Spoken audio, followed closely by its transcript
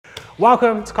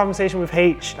Welcome to Conversation with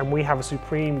H, and we have a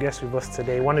supreme guest with us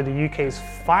today, one of the UK's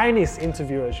finest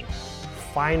interviewers,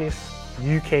 finest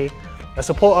UK, a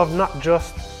supporter of not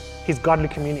just his godly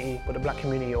community, but the black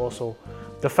community also.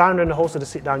 The founder and the host of the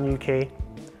Sit Down UK,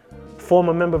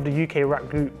 former member of the UK rap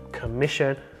group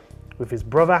Commission with his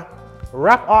brother,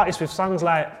 rap artist with songs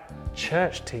like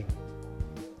Church Ting,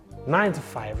 9 to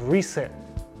 5, Reset.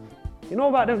 You know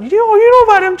about them? You know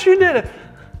about them tune there?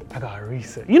 I got a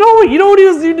reset. You know what he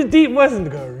was doing the deep voice and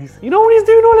got a reset. You know what he's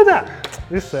doing all of that?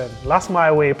 Listen, Last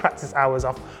My Way, Practice Hours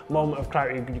off Moment of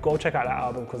Clarity. You go check out that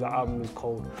album because that album is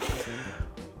cold.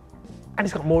 And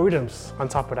he's got more rhythms on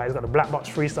top of that. He's got the Black Box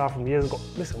freestyle from years ago.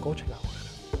 Listen, go check out one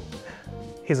of them.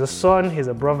 He's a son, he's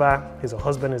a brother, he's a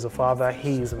husband, he's a father.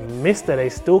 He's Mr. They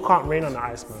Still Can't Rain on the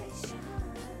Iceman.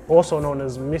 Also known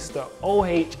as Mr.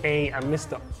 OHA and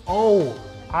Mr.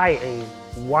 OIA.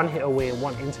 One hit away and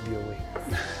one interview away.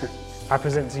 I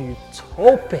present to you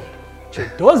Tope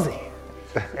Chidozie,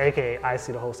 aka I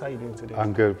See the Host. How you doing today?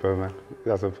 I'm good, bro, man.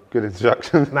 That's a good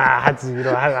introduction. Nah, I had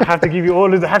to, I have to give you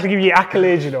all of the, I have to give you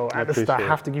accolades, at the start. I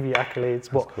have to give you accolades.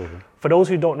 But cool, for those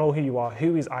who don't know who you are,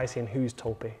 who is Icy and who is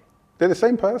Tope? They're the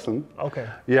same person. Okay.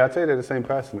 Yeah, I'd say they're the same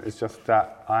person. It's just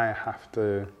that I have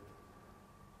to.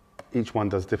 Each one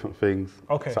does different things.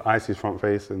 Okay. So Icy's front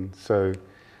facing. So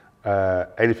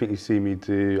anything you see me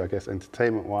do, I guess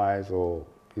entertainment-wise, or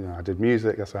I did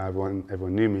music. That's how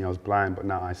everyone knew me. I was blind, but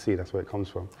now I see. That's where it comes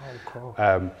from. Oh,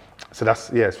 cool. So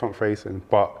that's it's front facing.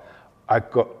 But I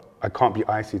can't be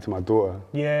Icy to my daughter.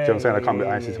 Yeah. Do you know what I'm saying? I can't be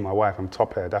Icy to my wife. I'm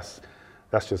top hair. That's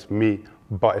just me.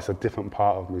 But it's a different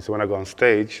part of me. So when I go on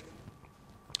stage,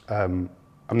 I'm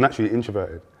naturally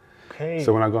introverted. Okay.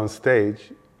 So when I go on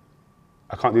stage,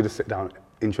 I can't do the sit down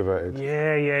introverted.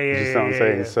 Yeah. You see what I'm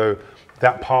saying? So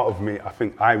that part of me,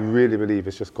 I really believe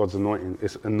it's just God's anointing.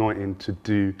 It's anointing to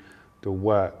do the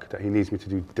work that He needs me to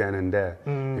do then and there.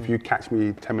 If you catch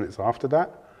me 10 minutes after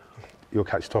that, you'll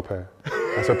catch top hair.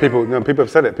 And so people have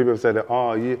said it. People have said,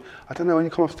 I don't know, when you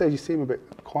come off stage, you seem a bit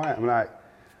quiet. I'm like,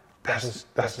 it's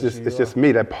just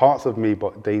me. They're parts of me,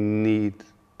 but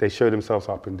they show themselves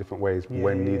up in different ways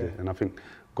when needed. And I think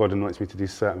God anoints me to do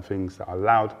certain things that are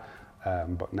loud,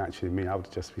 but naturally me, I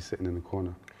would just be sitting in the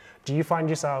corner. Do you find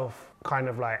yourself kind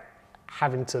of like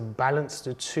having to balance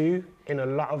the two in a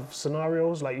lot of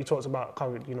scenarios? Like you talked about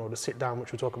the sit down,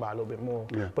 which we'll talk about a little bit more.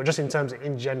 Yeah. But just in terms of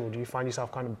in general, do you find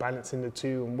yourself kind of balancing the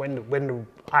two? And when the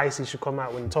Icy should come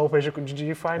out, when the Tope should, do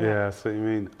you find that? Yeah, I see what you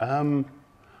mean.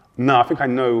 No, I think I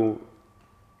know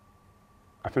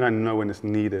when it's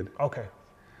needed. Okay.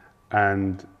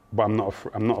 But I'm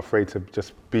not afraid to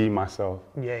just be myself.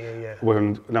 Yeah.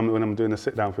 When I'm doing a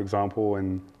sit down, for example,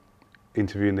 and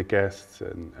interviewing the guests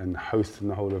and hosting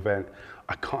the whole event,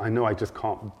 I know I just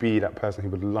can't be that person who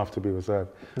would love to be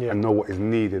reserved and know what is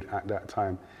needed at that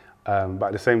time. But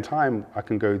at the same time, I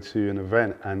can go to an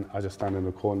event and I just stand in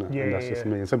the corner and that's just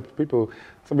me. And some people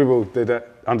they don't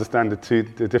understand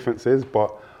the differences,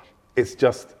 but it's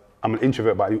just, I'm an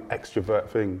introvert, but I do extrovert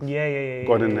things. Yeah.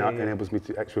 God enables me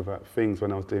to extrovert things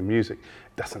when I was doing music.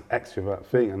 That's an extrovert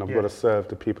thing, and I've got to serve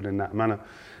the people in that manner.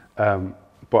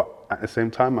 But at the same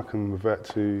time, I can revert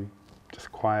to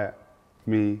just quiet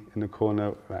me in the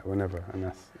corner, like whenever, and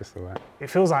it's all right. It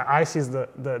feels like Icy is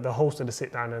the host of the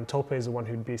sit down, and Tope is the one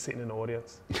who'd be sitting in the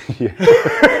audience. Yeah.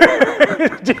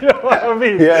 Do you know what I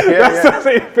mean? Yeah. That's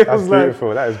what it feels That's like.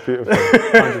 beautiful. That is beautiful.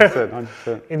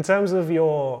 100%. In terms of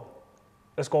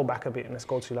let's go back a bit and let's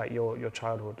go to like your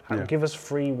childhood. Give us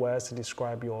 3 words to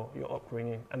describe your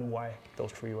upbringing and why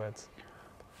those 3 words.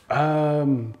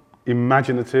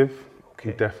 Imaginative.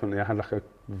 Okay. Definitely. I had like a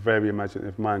very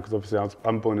imaginative mind because obviously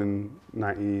I'm born in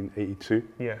 1982.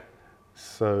 Yeah.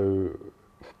 So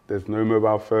there's no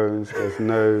mobile phones, there's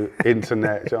no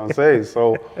internet, do you know what I'm saying?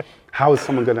 So how is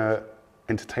someone going to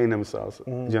entertain themselves? Do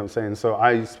you know what I'm saying? So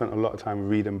I spent a lot of time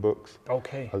reading books.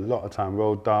 Okay. A lot of time.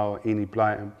 Roald Dahl, Enid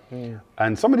Blyton.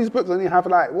 And some of these books only have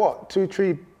like,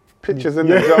 2-3 pictures in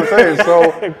them, do you know what I'm saying?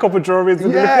 So, a couple of drawings.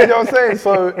 Yeah, do you know what I'm saying?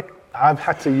 So I've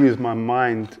had to use my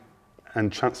mind and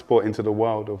transport into the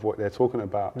world of what they're talking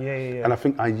about. Yeah. And I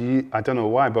think I don't know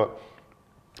why, but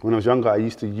when I was younger, I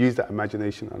used to use that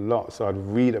imagination a lot. So I'd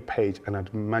read a page and I'd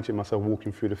imagine myself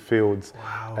walking through the fields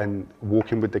and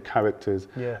walking with the characters.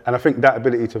 Yeah. And I think that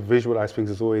ability to visualize things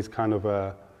has always kind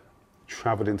of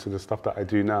traveled into the stuff that I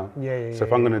do now. Yeah. So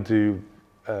if I'm going to do,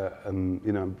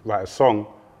 write a song,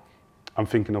 I'm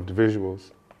thinking of the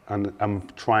visuals. And I'm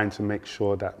trying to make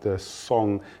sure that the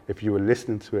song, if you were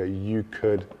listening to it, you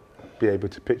could be able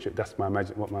to picture it. That's what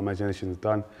my imagination has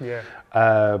done. Yeah.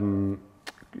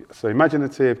 So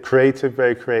imaginative, creative,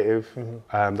 very creative.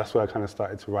 That's where I kind of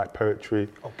started to write poetry.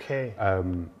 Okay.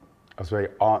 A was very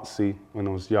artsy when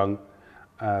I was young.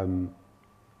 And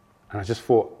I just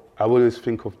thought, I would always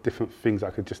think of different things I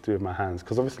could just do with my hands.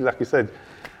 Because obviously, like you said,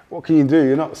 what can you do?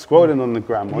 You're not scrolling on the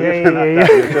gram or anything like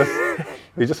that.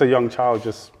 You're just a young child,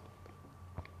 just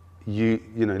you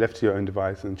know, left to your own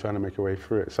device and trying to make your way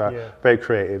through it. So very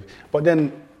creative. But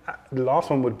then the last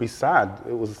one would be sad.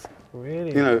 It was,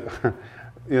 really, you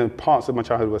know, parts of my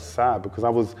childhood were sad because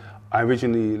I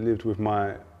originally lived with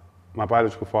my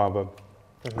biological father.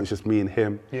 It was just me and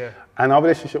him. Yeah. And our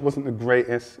relationship wasn't the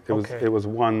greatest. It was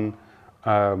one,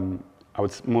 I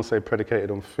would more say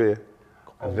predicated on fear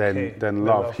than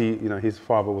love. He, you know, his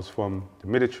father was from the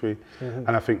military, and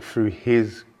I think through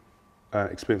his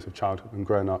experience of childhood and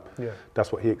growing up,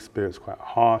 that's what he experienced, quite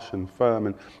harsh and firm,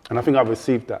 and I think I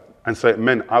received that, and so it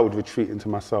meant I would retreat into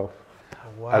myself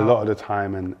a lot of the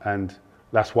time, and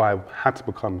that's why I had to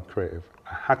become creative.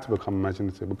 I had to become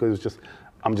imaginative because it was just,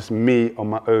 I'm just me on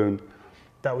my own.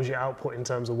 That was your output in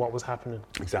terms of what was happening.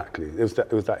 Exactly. It was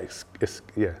that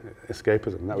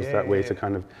escapism. That was that way to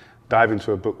kind of dive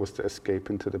into a book, was to escape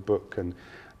into the book, and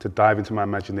to dive into my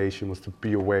imagination was to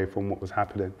be away from what was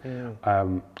happening.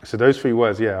 So those three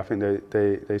words, I think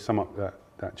they sum up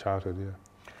that childhood.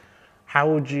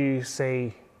 How would you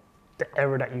say the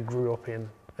era that you grew up in,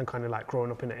 and kind of like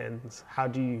growing up in the ends,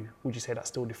 would you say that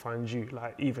still defines you,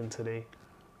 like even today?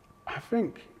 I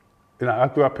think, you know, I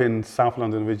grew up in South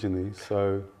London originally,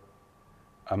 so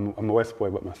I'm a West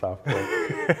boy, but I'm a South boy.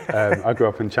 I grew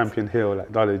up in Champion Hill,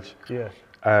 like Dulwich. Yeah.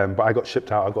 But I got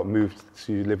shipped out. I got moved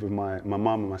to live with my mum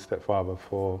and my stepfather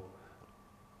for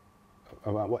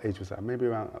around, what age was that? Maybe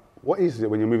around, what age is it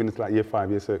when you're moving into like year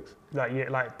 5, year 6? Like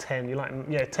 10. You're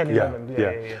like 10, 11.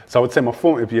 Yeah. So I would say my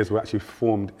formative years were actually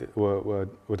were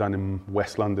done in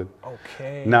West London.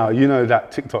 Okay. Now, you know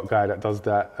that TikTok guy that does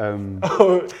that.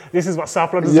 This is what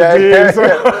South London's doing.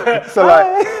 So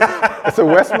like, so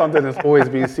West London has always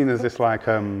been seen as this like,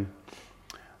 I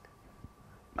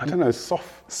don't know, softer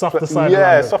side of London.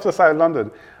 Yeah, softer side of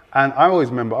London. And I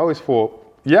always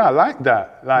thought, I like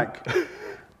that. Like,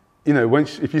 you know,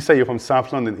 if you say you're from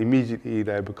South London, immediately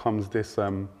there becomes this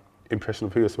impression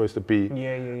of who you're supposed to be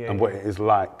and what it is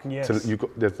like. Yes. So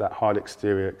there's that hard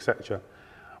exterior, etc.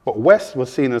 But West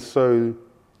was seen as so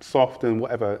soft and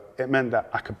whatever. It meant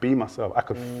that I could be myself. I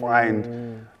could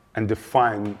find and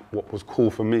define what was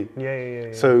cool for me.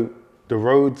 So the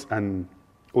roads and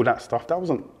all that stuff, that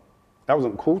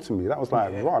wasn't cool to me. That was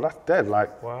like, wow, that's dead.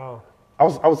 Like, wow. I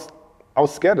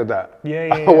was scared of that.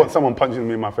 I don't want someone punching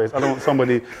me in my face. I don't want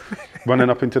somebody running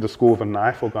up into the school with a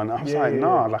knife or gun. I was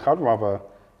nah, like I'd rather,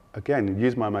 again,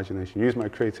 use my imagination, use my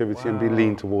creativity and be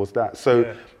lean towards that.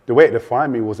 So the way it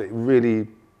defined me was it really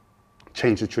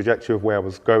changed the trajectory of where I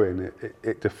was going.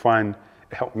 It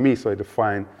helped me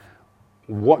define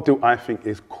what do I think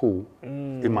is cool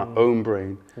in my own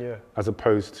brain as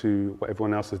opposed to what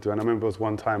everyone else is doing. I remember there was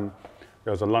one time,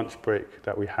 there was a lunch break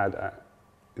that we had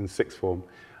in sixth form.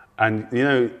 And, you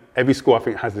know, every school, I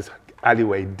think, has this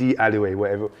alleyway,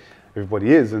 where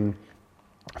everybody is. And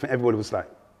I think everybody was like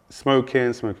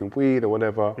smoking weed or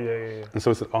whatever. And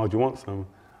so I said, oh, do you want some?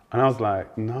 And I was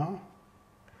like, no.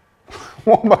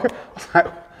 What am I was like,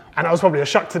 and that was probably a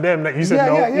shock to them that you said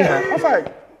no. I was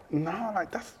like, no, like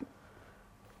that's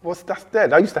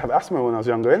dead. I used to have asthma when I was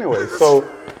younger anyway. So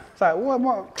it's like,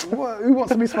 what, who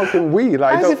wants to be smoking weed?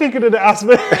 Like, how's he thinking of the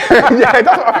asthma? That's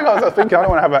what I think I was thinking. I don't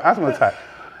want to have an asthma attack.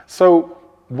 So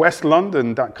West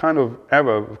London, that kind of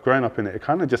era of growing up in it, it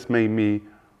kind of just made me,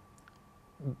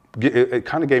 it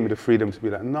kind of gave me the freedom to be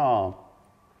like, nah,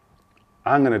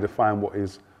 I'm going to define what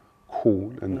is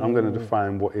cool and I'm going to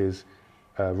define what is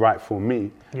right for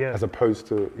me as opposed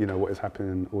to, you know, what is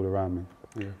happening all around me.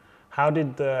 Yeah. How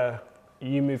did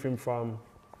you moving from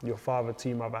your father to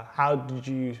your mother, how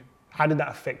did that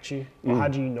affect you? Or how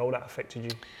do you know that affected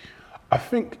you? I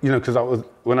think, you know, because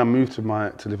when I moved to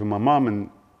live with my mum, and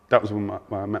that was when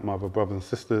I met my other brothers and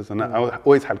sisters, and I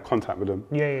always had contact with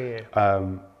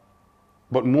them.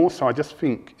 But more so, I just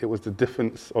think it was the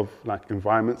difference of like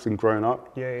environments and growing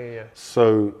up.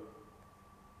 So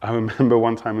I remember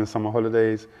one time in summer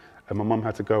holidays, and my mum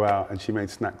had to go out and she made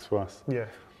snacks for us.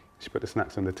 She put the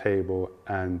snacks on the table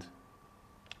and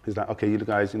he's like, okay, you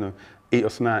guys, you know, eat your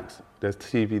snacks. There's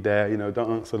TV there, you know,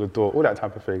 don't answer the door, all that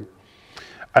type of thing.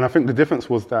 And I think the difference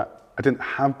was that I didn't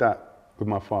have that with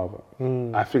my father.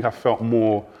 I think I felt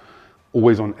more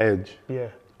always on edge.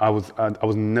 I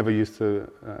was never used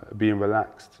to being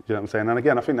relaxed. You know what I'm saying? And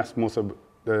again, I think that's more so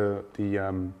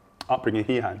the upbringing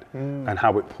he had and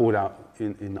how it poured out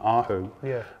in our home.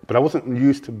 But I wasn't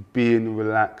used to being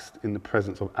relaxed in the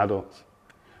presence of adults.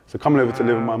 So coming over to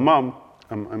live with my mum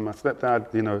and my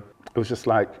stepdad, you know, it was just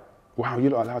like, wow,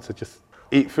 you're not allowed to just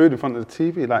eat food in front of the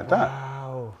TV like that.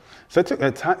 Wow. So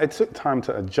it took time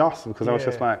to adjust because I was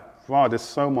just like, wow, there's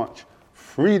so much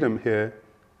freedom here.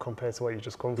 Compared to where you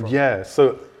just come from. Yeah,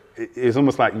 so it's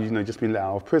almost like, just being let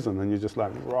out of prison and you're just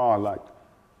like, rah, like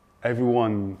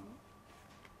everyone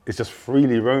is just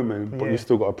freely roaming, but you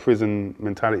still got a prison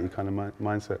mentality kind of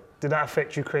mindset. Did that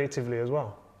affect you creatively as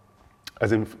well?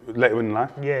 As in later in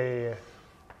life? Yeah.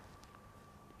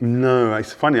 No,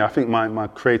 it's funny. I think my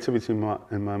creativity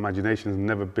and my imagination has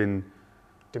never been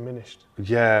diminished.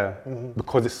 Yeah,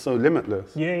 because it's so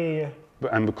limitless. Yeah.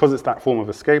 And because it's that form of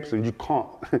escapism, you can't,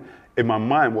 in my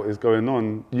mind, what is going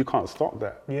on, you can't stop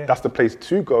that. Yeah. That's the place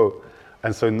to go.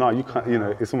 And so now you can't,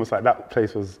 it's almost like that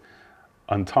place was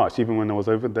untouched. Even when I was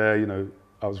over there,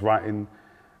 I was writing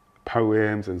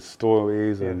poems and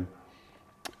stories and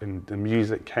the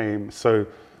music came. So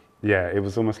yeah, it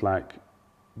was almost like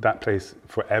that place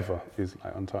forever is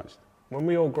like untouched. When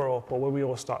we all grow up, or when we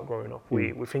all start growing up,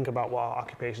 we think about what our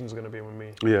occupation is going to be when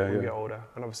we get older.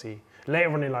 And obviously,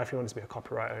 later on in life, you want to be a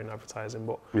copywriter in advertising.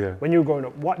 But when you were growing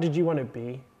up, what did you want to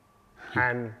be,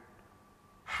 and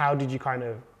how did you kind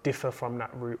of differ from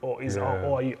that route, or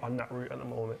are you on that route at the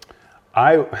moment?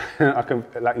 I can,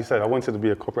 like you said, I wanted to be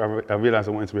a copywriter. I realized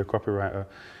I wanted to be a copywriter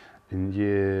in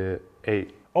year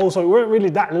 8. Oh, so it weren't really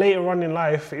that later on in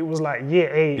life. It was like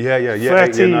year 8. Year 13,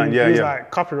 8, year 9. Yeah, it was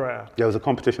like copywriter. Yeah, it was a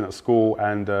competition at school,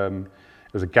 and it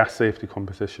was a gas safety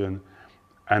competition.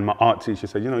 And my art teacher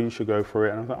said, you should go for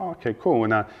it. And I was like, oh, okay, cool.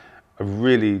 And I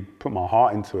really put my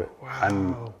heart into it,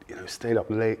 and stayed up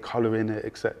late coloring it,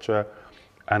 etc.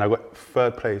 And I got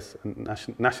 3rd place,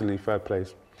 nationally 3rd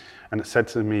place. And it said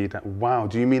to me that, wow,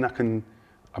 do you mean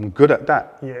I'm good at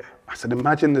that? Yeah. I said,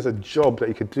 imagine there's a job that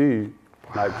you could do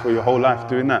like for your whole life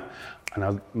doing that.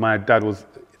 And my dad was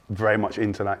very much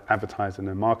into like advertising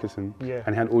and marketing. Yeah.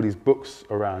 And he had all these books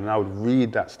around, and I would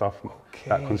read that stuff,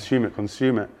 like consume it.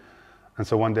 And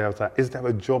so one day I was like, is there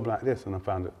a job like this? And I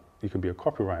found that you could be a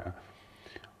copywriter.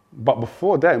 But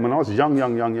before then, when I was young,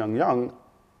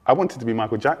 I wanted to be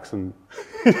Michael Jackson.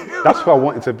 That's what I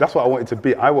wanted to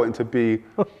be. I wanted to be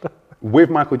with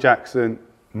Michael Jackson,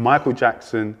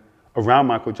 around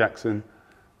Michael Jackson,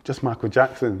 just Michael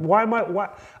Jackson. Why? I'm not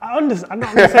going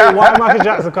to say why Michael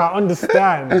Jackson, can't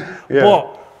understand.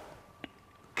 But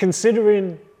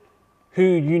considering who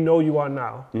you are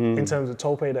now, in terms of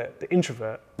Tope, the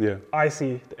introvert,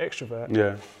 Icy, the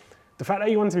extrovert, the fact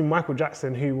that you want to be Michael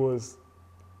Jackson, who was,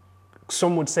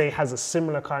 some would say, has a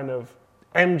similar kind of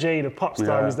MJ, the pop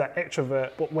star, is that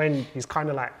extrovert, but when he's kind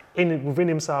of like within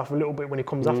himself a little bit when he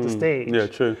comes off the stage. Yeah,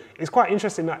 true. It's quite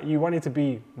interesting that you wanted to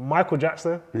be Michael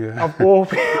Jackson of all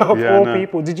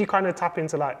people. Did you kind of tap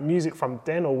into like music from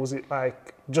then, or was it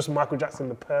like just Michael Jackson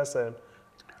the person?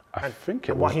 I think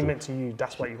it was. What he meant to you,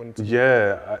 that's what you wanted to do.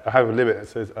 Yeah, I have a lyric that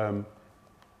says,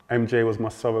 MJ was my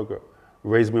surrogate,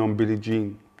 raised me on Billie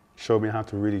Jean, showed me how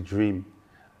to really dream.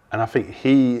 And I think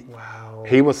he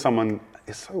was someone,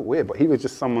 it's so weird, but he was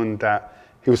just someone that,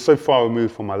 he was so far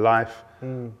removed from my life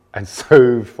and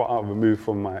so far removed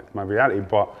from my reality,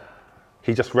 but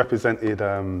he just represented,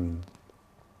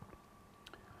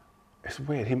 it's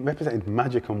weird, he represented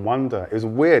magic and wonder. It was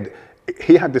weird.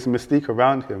 He had this mystique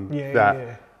around him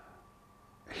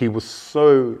he was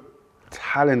so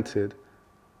talented,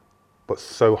 but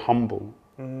so humble.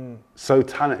 So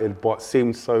talented, but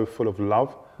seemed so full of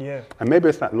love. Yeah. And maybe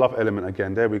it's that love element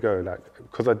again. There we go. Like,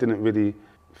 because I didn't really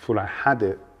feel I had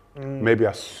it, maybe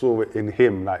I saw it in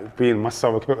him, like being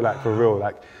myself, like for real.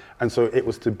 Like, and so it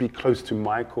was to be close to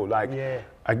Michael. Like,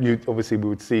 obviously we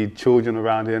would see children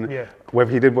around him. Yeah.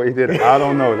 Whether he did what he did, I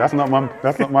don't know. That's not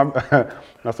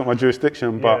my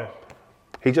jurisdiction. But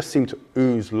he just seemed to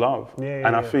ooze love.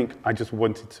 I think I just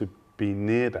wanted to be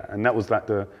near that. And that was like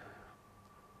the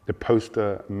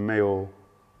poster male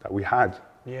that we had.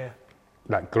 Yeah.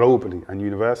 Like globally and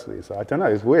universally. So I don't know,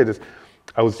 it's weird.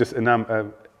 I was just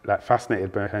like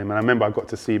fascinated by him. And I remember I got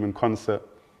to see him in concert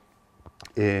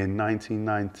in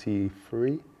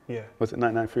 1993. Yeah. Was it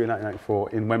 1993 or 1994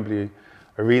 in Wembley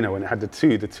Arena when it had the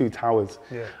two towers.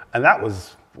 Yeah. And that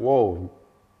was, whoa.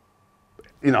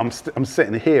 You know, I'm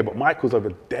sitting here, but Michael's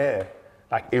over there.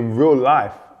 Like in real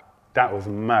life, that was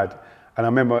mad. And I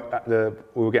remember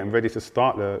we were getting ready to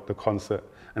start the concert,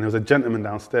 and there was a gentleman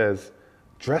downstairs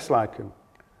dressed like him.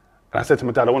 And I said to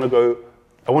my dad, I want to go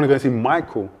and see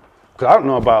Michael, because I don't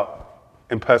know about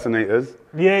impersonators.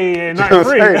 Yeah, not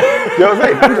free. You know what I'm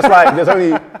saying? I'm just like, there's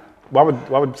only, why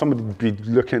would somebody be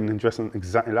looking and dressing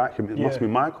exactly like him? It must be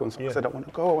Michael. And so I said, I want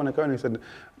to go. And he said,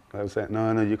 I was saying,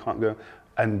 no, you can't go.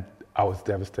 And I was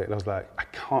devastated. I was like, I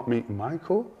can't meet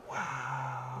Michael?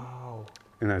 Wow.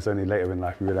 you know, it's only later in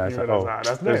life you realise that,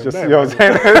 that's it's just, them, you know what I'm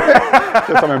saying?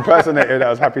 Just some impersonator that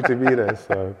was happy to be there.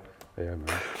 So, yeah,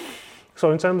 man.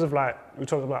 So in terms of like, we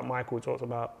talked about Michael, we talked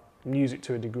about music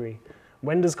to a degree.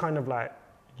 When does kind of like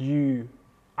you,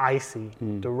 Icy,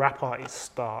 the rap artist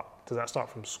start? Does that start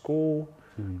from school?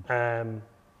 And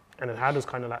then how does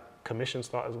kind of like commission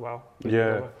start as well?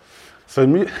 Yeah. So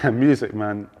music,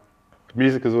 man.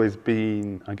 Music has always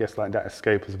been, I guess, like that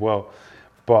escape as well.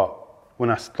 But when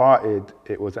I started,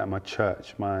 it was at my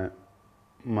church. My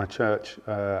church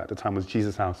at the time was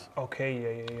Jesus House.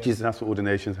 Okay, yeah. Jesus House for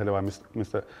Ordinations. Hello, I'm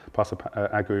Mr. Pastor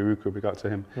Agui Ruku, big up to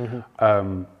him.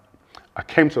 I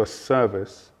came to a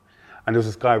service and there was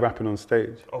this guy rapping on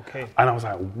stage. Okay. And I was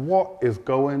like, what is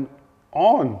going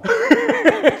on?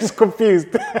 Just confused.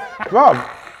 Bruv,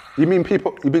 you mean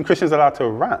Christians allowed to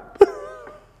rap?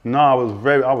 No,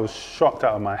 I was shocked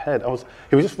out of my head.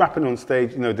 He was just rapping on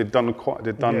stage. You know, they'd done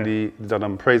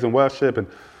praise and worship, and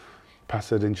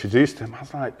Pastor had introduced him. I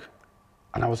was like,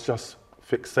 and I was just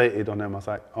fixated on him. I was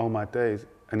like, oh my days.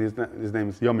 And his name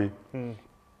is Yomi.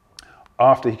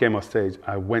 After he came off stage,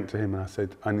 I went to him and I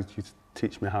said, I need you to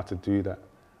teach me how to do that.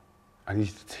 I need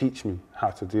you to teach me how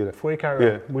to do that. Before you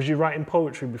carry on, was you writing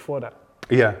poetry before that?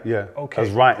 Yeah. Okay. I was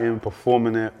writing,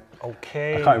 performing it.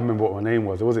 Okay. I can't remember what my name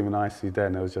was. It wasn't even Icy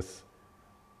then. It was just,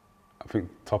 I think,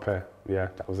 Top Hair. Yeah,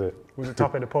 that was it. Was it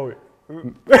Top Hair the poet?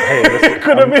 Hey,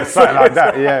 could have been something like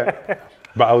that. Yeah.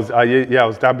 But I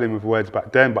was dabbling with words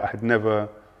back then, but I had never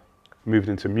moved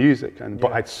into music.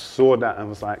 But I saw that and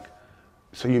was like,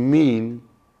 so you mean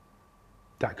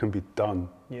that can be done?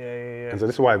 Yeah. And so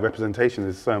this is why representation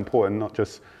is so important, not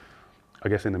just, I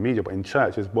guess, in the media, but in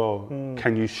church as well.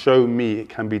 Can you show me it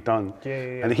can be done?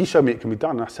 Yeah. And he showed me it can be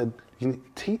done. And I said, you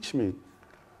need to teach me.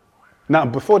 Now,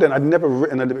 before then, I'd never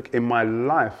written a lyric in my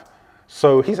life.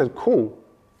 So he said, cool.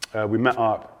 We met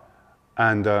up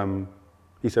and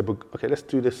he said, okay, let's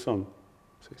do this song.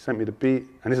 So he sent me the beat.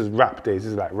 And this is rap days.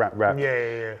 This is like rap.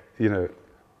 Yeah. You know.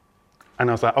 And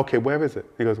I was like, okay, where is it?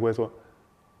 He goes, where's what?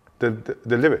 The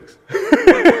lyrics.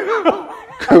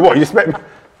 What, you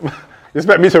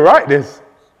expect me to write this?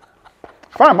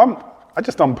 Fam, I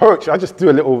just done poetry. I just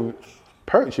do a little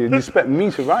poetry. You expect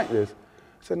me to write this? I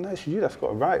said, no, it's you that's got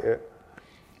to write it.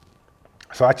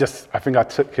 So I think I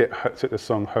took the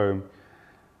song home.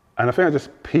 And I think I just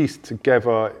pieced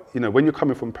together, you know, when you're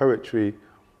coming from poetry,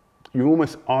 you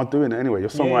almost are doing it anyway. You're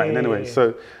songwriting anyway. Yeah. So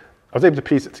I was able to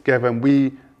piece it together and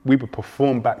we would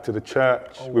perform back to the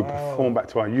church. Oh, we would perform back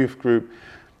to our youth group.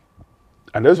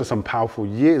 And those were some powerful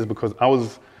years because I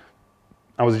was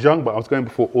young, but I was going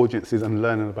before audiences and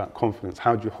learning about confidence.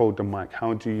 How do you hold the mic?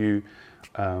 How do you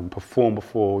perform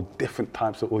before different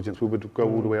types of audience? We would go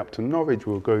all the way up to Norwich.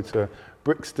 We would go to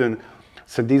Brixton.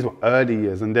 So these were early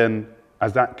years. And then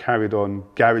as that carried on,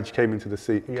 garage came into the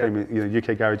scene.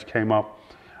 UK garage came up,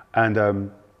 and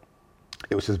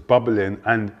it was just bubbling.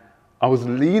 And I was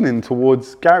leaning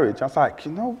towards garage. I was like,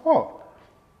 you know what?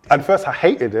 At first, I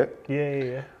hated it.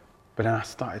 Yeah. But then I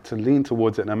started to lean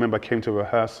towards it. And I remember I came to a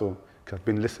rehearsal because I've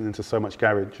been listening to so much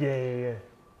garage. Yeah.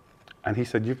 And he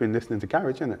said, you've been listening to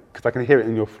garage, innit? Because I can hear it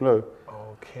in your flow.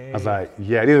 Okay. I was like,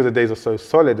 yeah, these are the days are so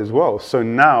solid as well. So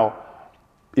now,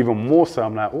 even more so,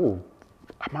 I'm like, oh,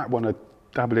 I might want to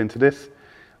dabble into this.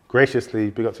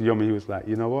 Graciously, big up to Yomi, he was like,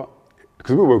 you know what?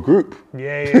 Because we were a group.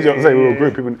 Yeah. You know what I'm saying? We were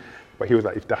a group. But he was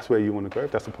like, if that's where you want to go,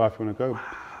 if that's the path you want to go,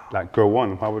 like, go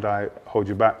on. Why would I hold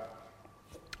you back?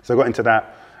 So I got into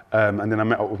that. And then I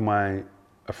met up with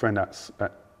a friend at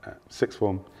sixth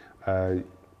form,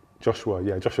 Joshua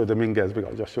Dominguez, big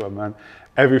up Joshua, man.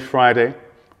 Every Friday,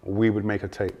 we would make a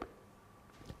tape.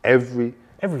 Every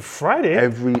Friday?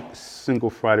 Every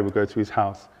single Friday, we'd go to his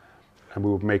house and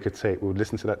we would make a tape. We would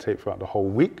listen to that tape throughout the whole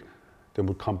week, then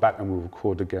we'd come back and we'd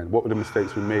record again. What were the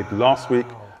mistakes we made last week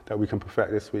that we can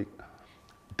perfect this week?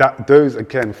 Those,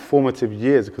 again, formative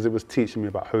years, because it was teaching me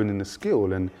about honing the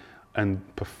skill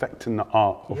and perfecting the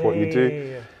art of what you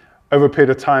do. Yeah. Over a period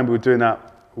of time, we were doing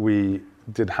that. We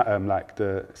did like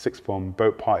the sixth form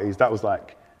boat parties. That was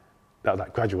like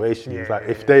graduation. It's like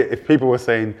if people were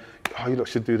saying, "Oh, you lot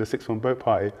should do the sixth form boat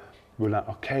party," we were like,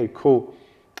 "Okay, cool."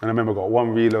 And I remember I got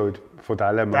one reload for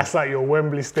Dilemma. That's like your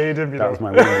Wembley Stadium. That was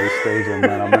my Wembley Stadium,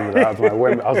 man. I remember that. Was my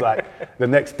Wembley. I was like, the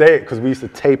next day, because we used to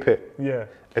tape it. Yeah.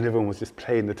 And everyone was just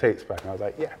playing the tapes back, and I was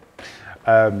like, yeah.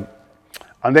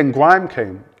 And then Grime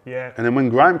came. Yeah. And then when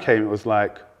Grime came, it was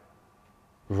like,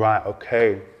 right,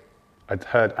 okay. I'd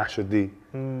heard Asher D.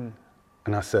 And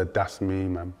I said, that's me,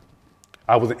 man.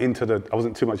 I wasn't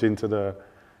too much into the,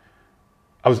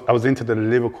 I was into the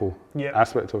lyrical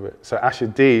aspect of it. So Asher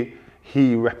D,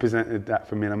 he represented that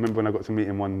for me. And I remember when I got to meet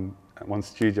him at one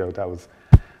studio, that was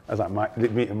as like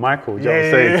meeting Michael. Do you know what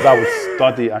I'm saying? 'Cause I would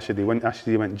study Ashley. When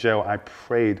Ashley went jail, I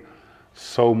prayed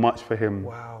so much for him.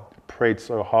 Wow. Prayed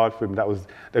so hard for him. That was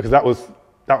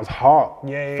hard.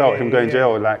 Felt him going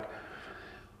jail. Like,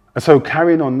 and so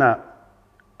carrying on that,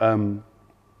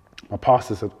 my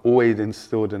pastors had always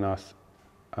instilled in us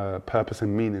purpose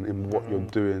and meaning in what you're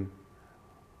doing.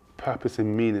 Purpose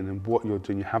and meaning in what you're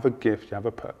doing. You have a gift. You have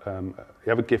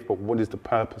a gift, but what is the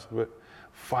purpose of it?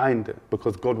 Find it,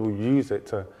 because God will use it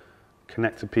to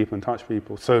connect to people and touch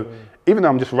people. So even though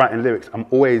I'm just writing lyrics, I'm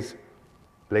always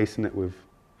lacing it with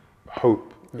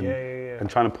hope and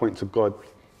trying to point to God.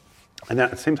 And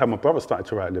at the same time, my brother started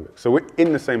to write lyrics. So we're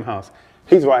in the same house.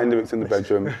 He's writing lyrics in the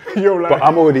bedroom, but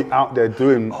I'm already out there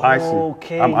doing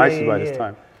Icy. I'm Icy by this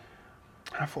time.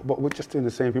 And I thought, but we're just doing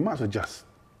the same thing. Might as well just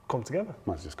come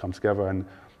together. And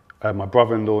my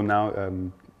brother-in-law now,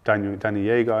 Danny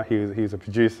Yeager, he was a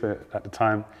producer at the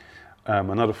time.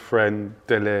 Another friend,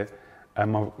 Dele,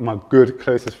 and my good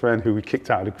closest friend who we kicked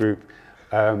out of the group.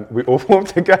 We all formed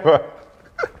together.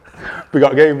 We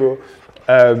got Gabriel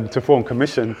to form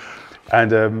Commission,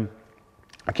 and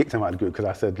I kicked him out of the group because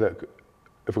I said, look,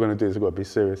 if we're going to do this, we've got to be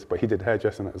serious. But he did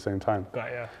hairdressing at the same time.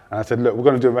 And I said, look, we're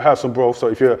going to do a rehearsal, bro. So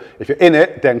if you're in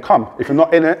it, then come. If you're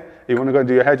not in it, you want to go and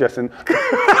do your hairdressing,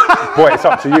 boy, it's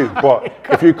up to you. But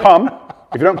if you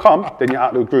don't come, then you're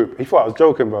out of the group. He thought I was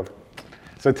joking, bro.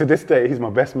 So to this day, he's my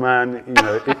best man. You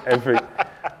know,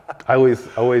 I always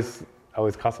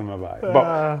cuss him about it.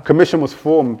 But Commission was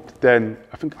formed then.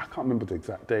 I can't remember the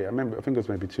exact date. I think it was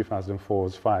maybe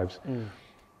 2004's Fives.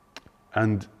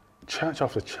 And church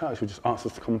after church would just ask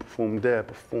us to come perform there,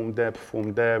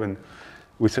 and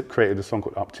we created a song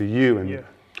called Up to You, and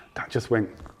that just went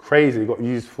crazy. It got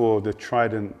used for the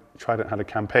Trident had a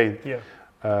campaign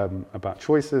about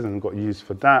choices, and got used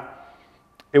for that.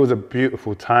 It was a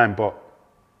beautiful time, but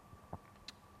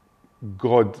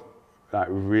God, like,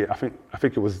 I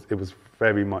think it was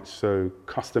very much so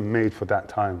custom made for that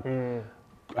time.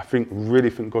 I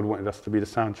really think God wanted us to be the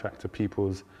soundtrack to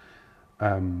people's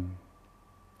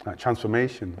like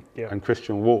transformation and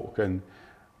Christian walk, and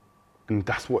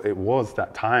that's what it was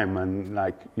that time. And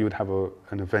like, you would have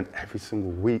an event every single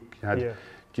week. You had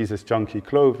Jesus Junkie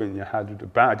clothing. You had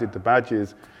the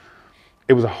badges.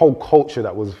 It was a whole culture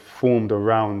that was formed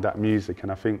around that music,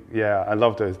 and I think I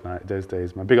love those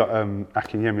days. My big up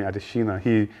Akinyemi Adesina.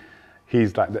 He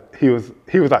was like the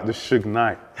Suge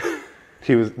Knight.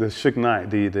 He was the Suge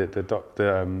Knight,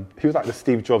 he was like the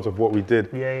Steve Jobs of what we did.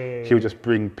 He would just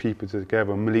bring people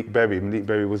together. Malik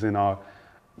Berry was in our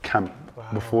camp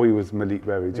before he was Malik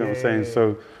Berry. Do you know what I'm saying?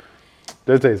 So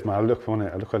those days, man, I look on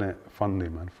it fondly,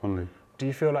 man, fondly. Do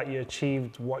you feel like you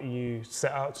achieved what you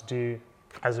set out to do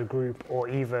as a group, or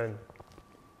even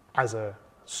as a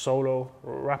solo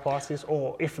rap artist?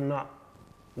 Or if not,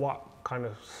 what kind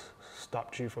of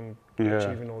stopped you from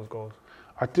achieving those goals?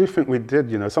 I do think we did,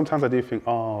 you know. Sometimes I do think,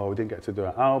 we didn't get to do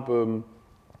an album.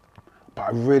 But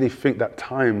I really think that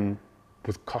time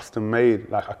was custom made.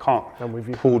 Like, I can't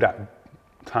pull that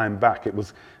time back. It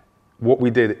was what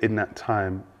we did in that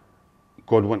time,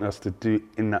 God wanted us to do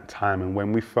in that time. And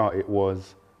when we felt it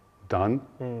was done,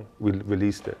 we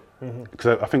released it.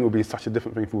 Because I think it would be such a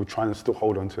different thing if we were trying to still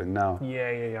hold on to it now.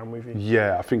 I'm with you.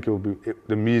 Yeah, I think it would be,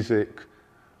 the music,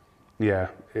 I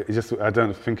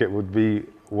don't think it would be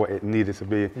what it needed to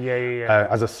be.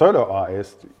 As a solo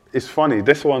artist, it's funny.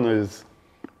 This one is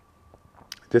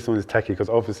techie, because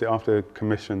obviously after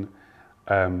Commission,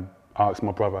 I asked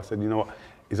my brother. I said, you know what?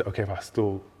 Is it okay if I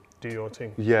still do your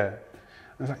thing? Yeah.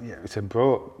 And I was like, yeah. He said,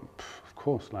 bro, of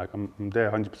course. Like, I'm there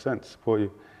 100% to support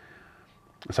you.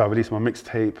 So I released my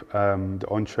mixtape, The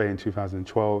Entree, in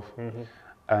 2012,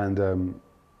 and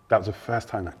that was the first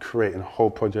time like creating a whole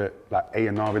project, like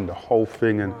A&Ring the whole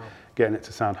thing, and getting it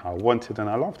to sound how I wanted, and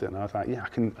I loved it. And I was like, I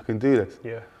can do this.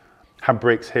 Had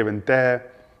breaks here and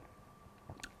there,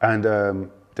 and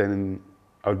then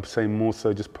I would say more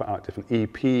so just put out different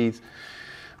EPs.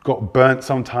 Got burnt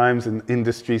sometimes in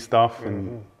industry stuff,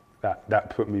 and that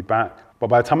put me back. But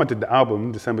by the time I did the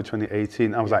album, December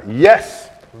 2018, I was like, yes!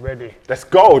 Ready. Let's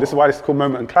go. This is why this is called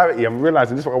Moment and Clarity. I'm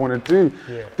realizing this is what I want to do.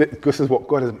 This is what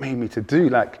God has made me to do.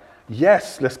 Like,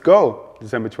 yes, let's go.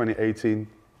 December 2018,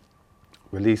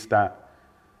 released that.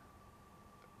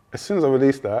 As soon as I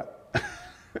released that,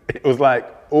 it was like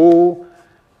all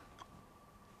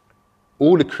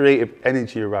the creative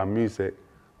energy around music,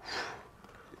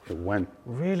 it went.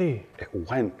 Really? It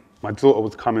went. My daughter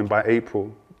was coming by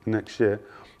April next year,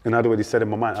 and I'd already said in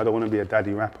my mind, I don't want to be a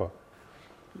daddy rapper.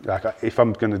 Like, if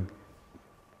I'm gonna...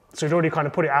 So you'd already kind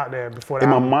of put it out there before that? In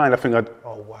my mind, I think I'd...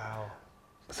 Oh, wow.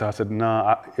 So I said,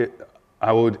 nah,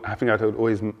 I think I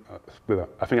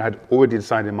had already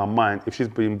decided in my mind, if she's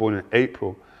been born in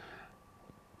April,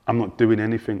 I'm not doing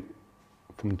anything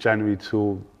from January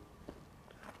till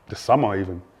the summer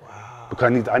even. Wow.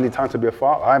 Because I need time to be a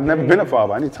father. I've never been a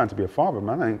father. I need time to be a father,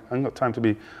 man. I ain't got time to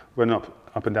be running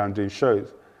up and down doing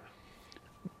shows.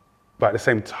 But at the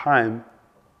same time,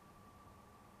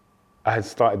 I had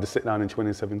started the sit down in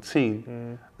 2017,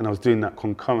 and I was doing that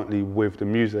concurrently with the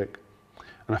music.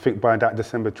 And I think by that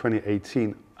December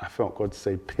 2018, I felt God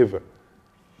say pivot.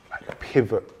 Like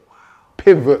pivot. Wow.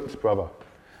 Pivot, brother.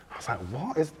 I was like,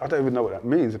 what is, I don't even know what that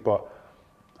means, but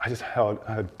I just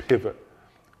heard pivot.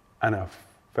 And I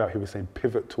felt he was saying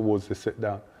pivot towards the sit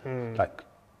down. Like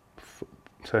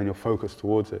turn your focus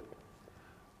towards it.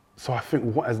 So I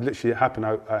think what has literally happened,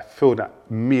 I feel that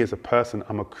me as a person,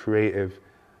 I'm a creative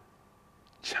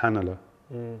channeler.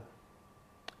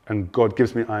 And God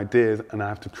gives me ideas and I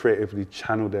have to creatively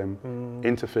channel them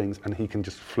into things, and he can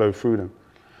just flow through them.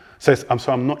 So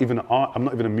I'm not even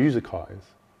a music artist.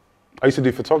 I used to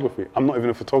do photography. I'm not even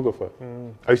a photographer.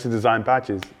 I used to design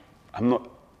badges.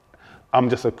 I'm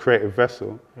just a creative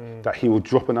vessel that he will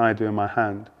drop an idea in my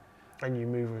hand. And you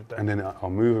move with that. And then I'll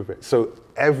move with it. So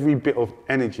every bit of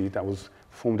energy that was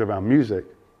formed around music,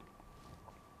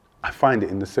 I find it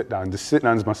in the sit down. The sit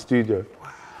down is my studio. Wow.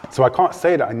 So I can't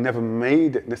say that I never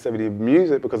made it necessarily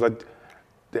music, because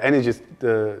the energy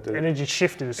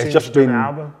shifted as soon as you did the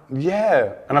album.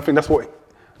 Yeah, and I think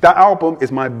that album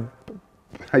is my,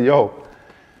 go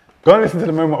and listen to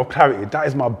The Moment of Clarity. That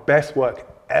is my best work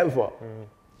ever.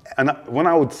 And when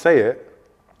I would say it,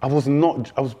 I was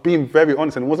being very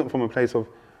honest, and it wasn't from a place of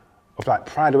like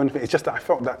pride or anything. It's just that I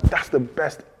felt that that's the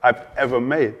best I've ever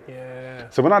made. Yeah.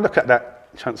 So when I look at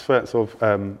that transference of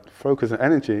focus and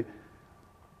energy,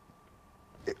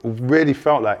 it really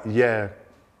felt like,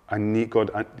 I need God,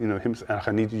 him, and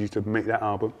I need you to make that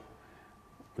album.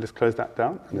 Let's close that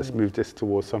down and let's move this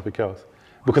towards something else.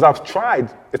 Because I've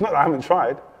tried. It's not that I haven't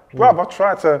tried. Bruv, I've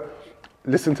tried to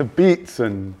listen to beats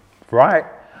and write.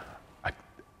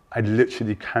 I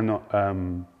literally cannot,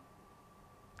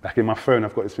 like in my phone,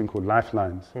 I've got this thing called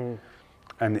Lifelines.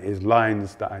 And it is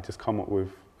lines that I just come up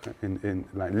with in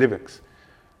like lyrics.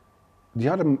 The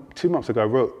other 2 months ago, I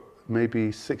wrote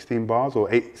maybe 16 bars or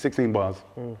 16 bars.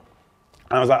 And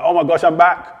I was like, oh my gosh, I'm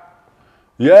back.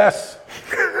 Yes.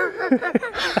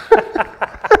 I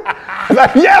was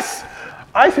like, yes,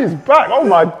 Ice is back. Oh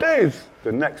my days.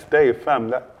 The next day, fam,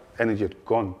 that energy had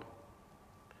gone.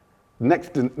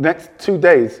 The next 2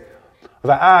 days, I was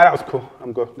like, that was cool.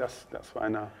 I'm good. That's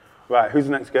fine now. Right, who's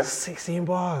the next guest? 16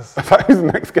 bars. I was like, who's the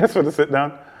next guest for the sit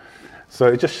down? So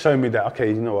it just showed me that, okay,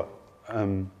 you know what?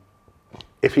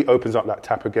 If he opens up that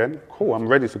tap again, cool, I'm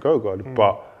ready to go, God.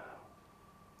 But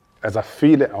as I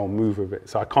feel it, I'll move with it.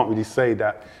 So I can't really say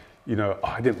that,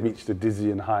 I didn't reach the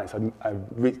dizzying heights. I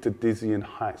reached the dizzying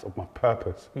heights of my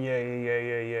purpose. Yeah.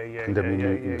 And then we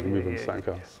move on to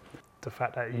something else. The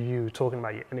fact that you were talking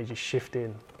about your energy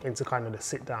shifting into kind of the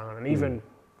sit down, and even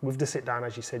with the sit down,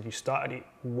 as you said, you started it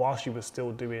whilst you were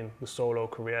still doing the solo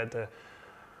career. The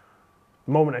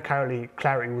Moment of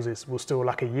Clarity was still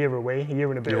like a year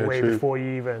and a bit away before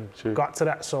you even got to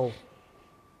that. So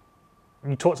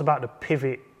you talked about the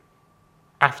pivot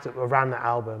around the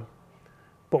album,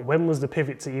 but when was the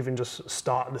pivot to even just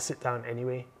start the sit down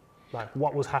anyway? Like,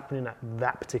 what was happening at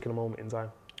that particular moment in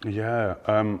time? Yeah,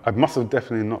 I must have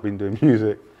definitely not been doing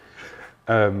music,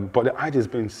 but the idea's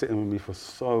been sitting with me for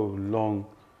so long.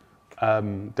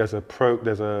 There's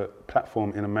a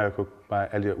platform in America by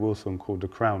Elliot Wilson called The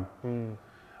Crown.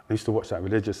 I used to watch that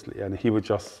religiously, and he would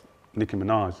just, Nicki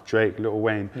Minaj, Drake, Lil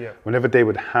Wayne, whenever they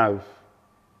would have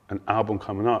an album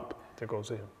coming up, they'd go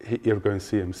see him. He would go and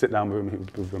see him, sit down with him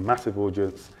with a massive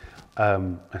audience,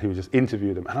 and he would just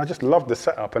interview them. And I just loved the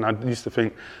setup, and I used to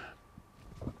think,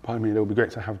 pardon me, it would be great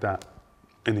to have that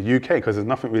in the UK, because there's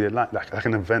nothing really like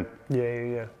an event.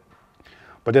 Yeah.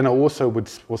 But then I also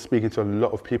was speaking to a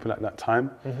lot of people at that time,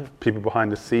 people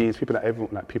behind the scenes, people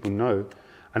that people know,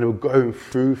 and they were going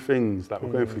through things,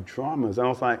 we're going through dramas. And I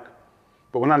was like,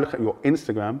 but when I look at your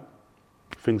Instagram,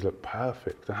 things look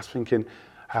perfect. And I was thinking,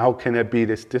 how can there be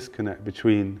this disconnect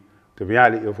between the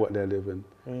reality of what they're living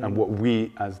and what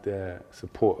we as their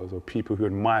supporters or people who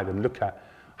admire them look at?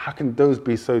 How can those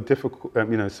be so difficult,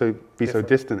 so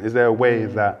distant? Is there a way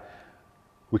that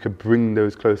we could bring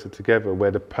those closer together,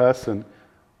 where the person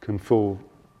can feel,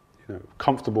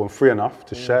 comfortable and free enough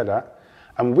to share that,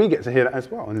 and we get to hear that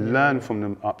as well and learn from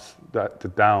the ups,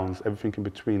 the downs, everything in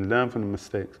between. Learn from the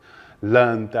mistakes.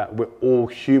 Learn that we're all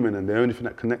human, and the only thing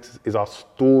that connects us is our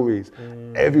stories.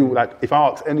 If I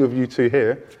ask any of you two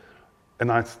here,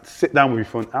 and I sit down with you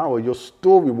for an hour, your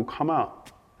story will come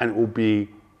out, and it will be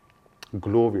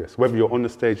glorious. Whether you're on the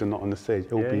stage or not on the stage,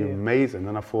 it will be amazing.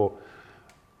 And I thought,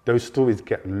 those stories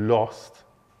get lost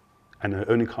and they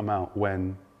only come out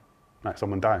when like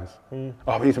someone dies.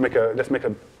 Oh, we need to let's make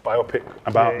a biopic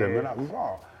about them. You're like,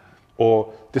 wow.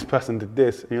 Or this person did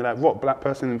this. And you're like, what, black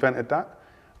person invented that?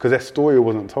 Because their story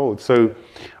wasn't told. So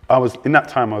in that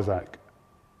time I was like,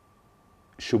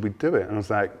 should we do it? And I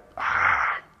was like,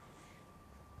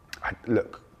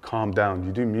 look, calm down.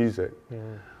 You do music,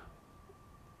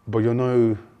 but you're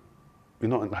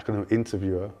not like an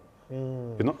interviewer.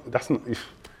 You're not.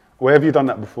 Where have you done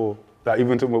that before? Like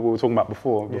even what we were talking about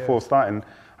before starting, I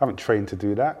haven't trained to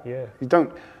do that. Yeah. You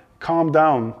don't calm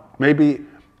down. Maybe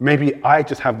I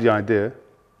just have the idea,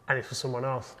 and it's for someone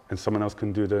else, and someone else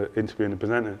can do the interview and the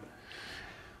presenting.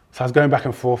 So I was going back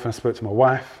and forth, and I spoke to my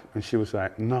wife, and she was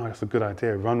like, "No, that's a good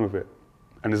idea. Run with it."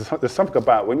 And there's something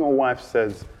about when your wife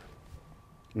says,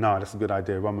 "No, that's a good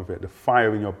idea. Run with it." The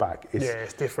fire in your back is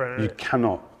it's different. You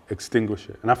cannot extinguish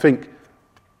it. And I think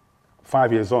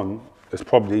 5 years on, it's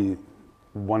probably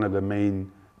one of the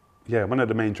main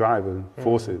driving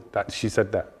forces that she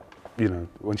said that. You know,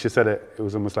 when she said it, it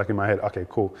was almost like in my head, okay,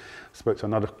 cool. Spoke to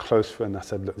another close friend. I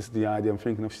said, look, this is the idea I'm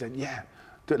thinking of. She said, yeah,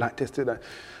 do it like this, do that.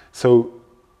 So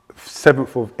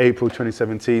 7th of April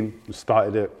 2017, we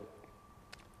started it.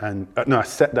 And I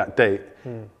set that date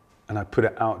and I put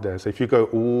it out there. So if you go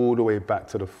all the way back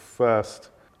to the first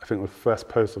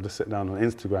post of the sit down on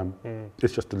Instagram,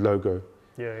 it's just the logo.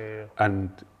 Yeah. And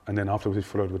then afterwards we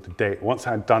followed with the date. Once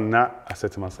I had done that, I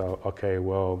said to myself, okay,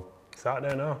 well, it's out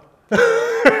there now.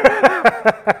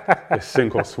 It's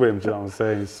sink or swim, do you know what I'm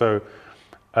saying? So,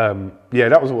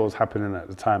 that was what was happening at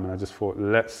the time. And I just thought,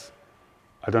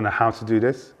 I don't know how to do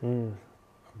this,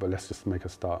 but let's just make a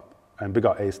start. And big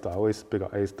up A-Star, always big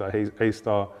up A-Star.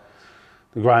 A-Star,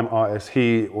 the grime artist,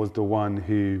 he was the one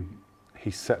who,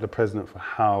 he set the precedent for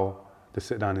how the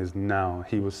sit down is now.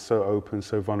 He was so open,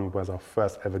 so vulnerable as our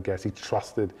first ever guest. He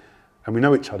trusted, and we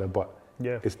know each other, but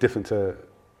it's different to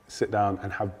sit down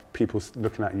and have people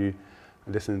looking at you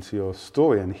and listening to your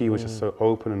story. And he was just so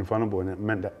open and vulnerable, and it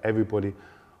meant that everybody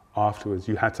afterwards,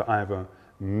 you had to either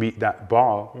meet that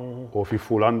bar or if you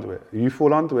fall under it. If you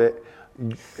fall under it,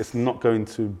 it's not going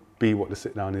to be what the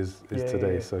sit down is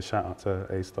today. So shout out to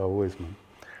A-Star always, man.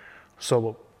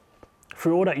 So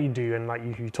through all that you do, and like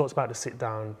you talked about the sit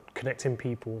down, connecting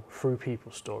people through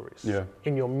people's stories. Yeah.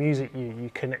 In your music,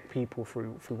 you connect people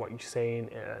through what you're saying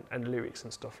and lyrics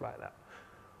and stuff like that.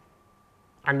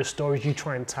 And the stories you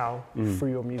try and tell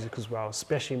through your music as well,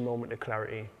 especially in Moment of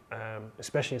Clarity,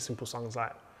 especially in simple songs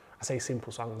like, I say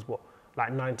simple songs, but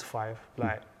like 9 to 5,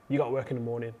 like you got to work in the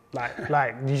morning,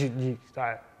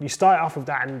 you start off with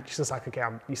that, and it's just like, okay,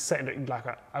 you set it like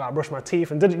I brush my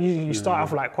teeth, and you start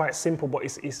off like quite simple, but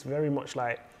it's very much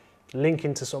like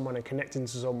linking to someone and connecting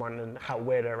to someone and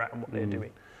where they're at and what they're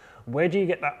doing. Where do you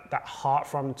get that heart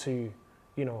from to,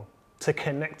 to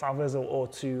connect others or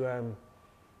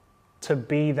to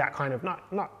be that kind of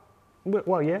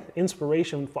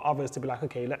inspiration for others to be like,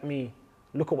 okay, let me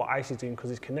look at what Ice is doing because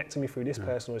he's connecting me through this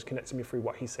person, or he's connecting me through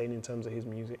what he's saying in terms of his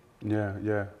music.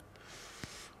 Yeah.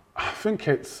 I think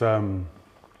it's the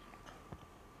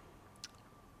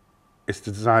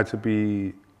desire to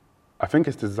be. I think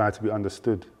it's the desire to be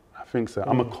understood. I think so.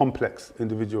 I'm a complex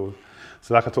individual.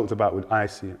 So like I talked about with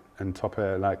Icy and Top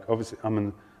Air, like obviously I'm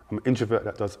an introvert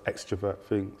that does extrovert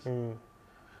things.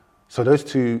 So those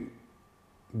two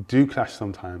do clash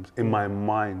sometimes in my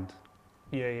mind.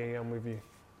 Yeah, I'm with you.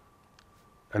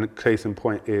 And a case in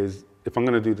point is, if I'm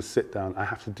going to do the sit down, I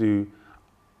have to do,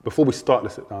 before we start the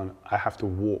sit down, I have to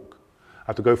walk. I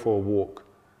have to go for a walk.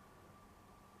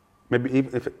 Maybe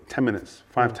even if 10 minutes,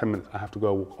 10 minutes, I have to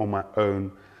go walk on my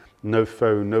own. No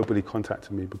phone, nobody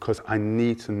contacting me, because I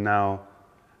need to now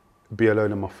be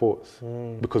alone in my thoughts.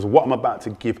 Because what I'm about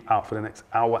to give out for the next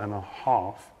hour and a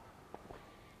half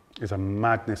is a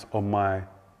madness on my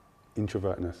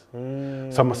introvertness.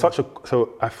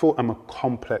 So I thought I'm a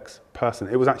complex person.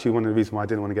 It was actually one of the reasons why I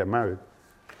didn't want to get married.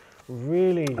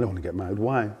 Really? I don't want to get married.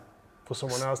 Why? For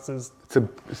someone else's... To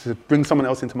bring someone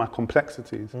else into my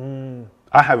complexities.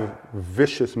 I have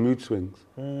vicious mood swings.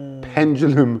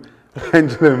 Pendulum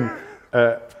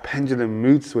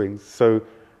mood swings. So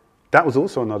that was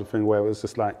also another thing where it was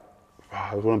just like,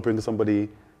 I want to bring somebody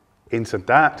into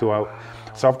that. So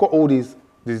I've got all these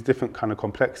different kind of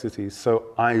complexities.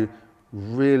 So I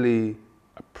really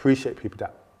appreciate people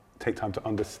that take time to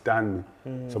understand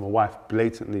me. So my wife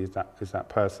blatantly is that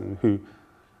person who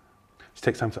she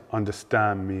takes time to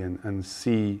understand me and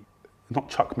see, not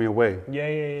chuck me away. Yeah.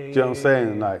 Do you know what I'm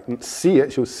saying? Like, see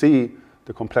it, she'll see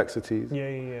the complexities.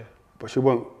 Yeah. But she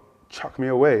won't chuck me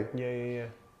away. Yeah.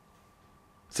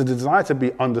 So the desire to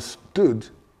be understood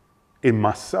in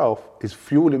myself is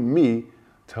fueling me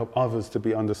to help others to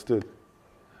be understood.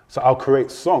 So I'll create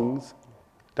songs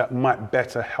that might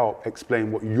better help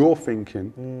explain what you're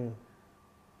thinking.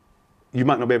 You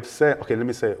might not be able to say it. Okay, let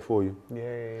me say it for you.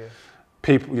 Yeah.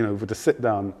 People, with the sit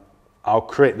down, I'll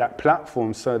create that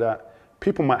platform so that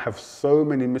people might have so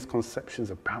many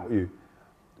misconceptions about you.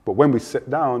 But when we sit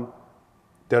down,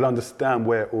 they'll understand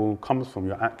where it all comes from,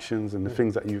 your actions and the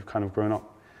things that you've kind of grown up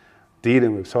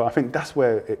dealing with. So I think that's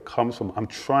where it comes from. I'm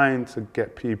trying to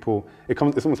get people, it's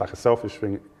almost like a selfish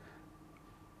thing.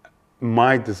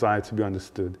 My desire to be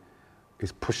understood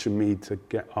is pushing me to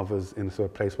get others into a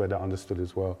place where they're understood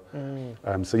as well.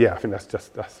 So yeah, I think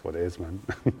that's what it is, man.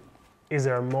 Is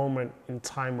there a moment in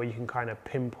time where you can kind of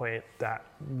pinpoint that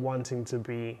wanting to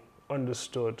be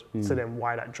understood, so then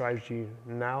why that drives you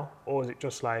now? Or is it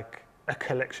just like a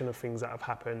collection of things that have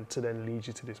happened to then lead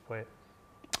you to this point?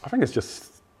 I think it's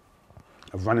just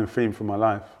a running theme for my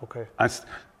life. Okay.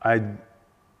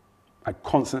 I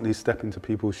constantly step into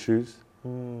people's shoes.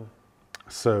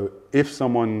 So if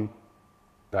someone,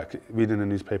 like reading a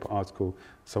newspaper article,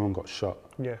 someone got shot,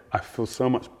 I feel so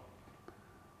much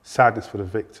sadness for the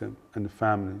victim and the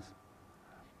families.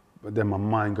 But then my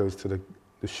mind goes to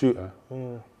the shooter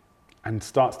and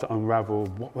starts to unravel,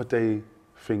 what were they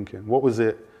thinking? What was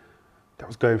it that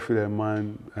was going through their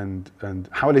mind, and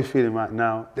how are they feeling right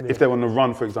now? If they're on the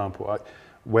run, for example,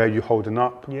 where are you holding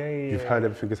up? You've heard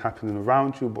everything that's happening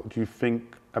around you. What do you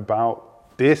think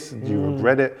about this? Do you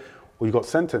regret it? Or you got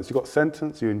sentenced.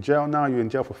 You're in jail now. You're in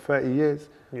jail for 30 years.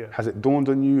 Has it dawned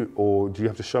on you, or do you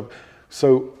have to shove?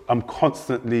 So I'm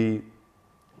constantly,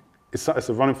 it's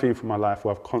a running theme for my life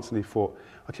where I've constantly thought,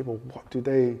 okay, well, what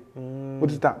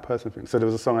does that person think? So there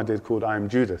was a song I did called I Am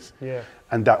Judas.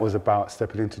 And that was about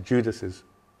stepping into Judas's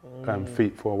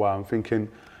feet for a while. I'm thinking,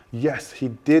 yes, he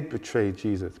did betray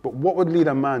Jesus, but what would lead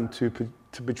a man to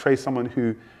betray someone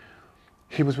who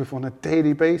he was with on a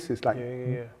daily basis,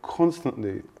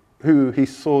 constantly, who he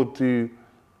saw do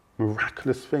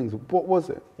miraculous things? What was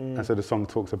it? And so the song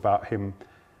talks about him,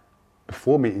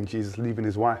 before meeting Jesus, leaving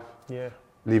his wife,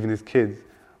 leaving his kids,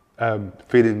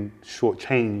 feeling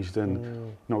shortchanged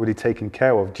and not really taken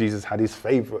care of. Jesus had his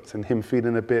favourites and him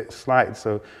feeling a bit slighted.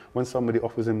 So when somebody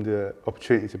offers him the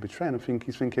opportunity to betray him, I think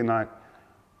he's thinking like,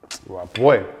 well,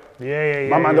 boy,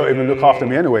 my man don't even look after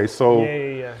me anyway. So,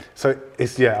 so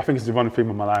it's, I think it's the running theme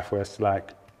of my life where it's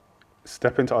like,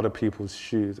 step into other people's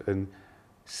shoes and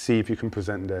see if you can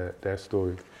present their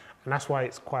story. And that's why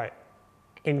it's quite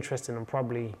interesting, and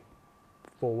probably,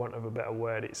 for want of a better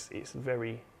word, it's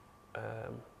very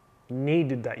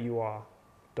needed that you are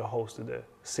the host of the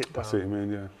sit down. I see what you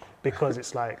mean, Because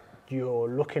it's like you're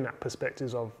looking at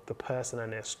perspectives of the person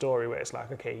and their story, where it's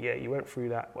like, okay, you went through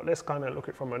that, but let's kind of look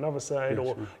at it from another side.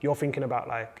 Or you're thinking about,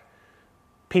 like,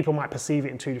 people might perceive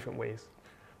it in two different ways.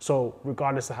 So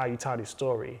regardless of how you tell this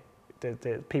story,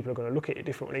 the people are going to look at it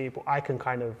differently, but I can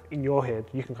kind of, in your head,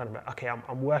 you can kind of be, okay,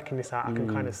 I'm working this out, I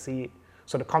can kind of see it.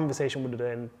 So the conversation would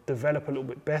then develop a little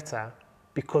bit better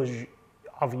because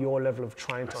of your level of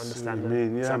trying to understand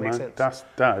them. Does that make sense?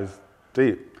 That is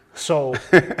deep. So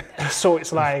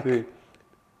it's like,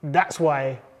 that's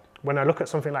why when I look at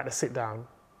something like the sit down,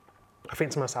 I think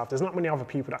to myself, there's not many other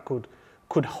people that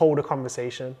could hold a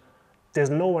conversation. There's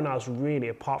no one else really,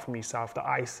 apart from yourself, that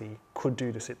I see could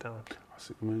do the sit down. I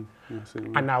see what you mean. I see what you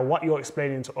mean. And now what you're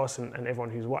explaining to us and everyone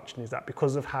who's watching is that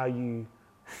because of how you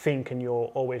think and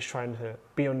you're always trying to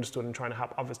be understood and trying to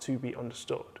help others to be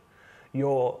understood,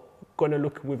 you're going to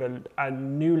look with a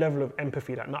new level of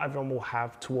empathy that not everyone will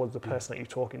have towards the person that you're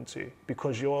talking to,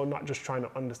 because you're not just trying to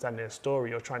understand their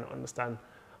story, you're trying to understand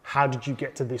how did you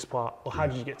get to this part, or how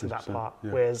did you get to that part?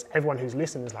 Whereas everyone who's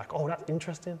listening is like, oh, that's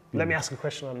interesting. Let me ask a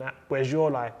question on that. Whereas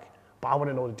you're like, but I want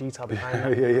to know the detail behind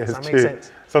that. Does that make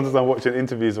sense? Sometimes I'm watching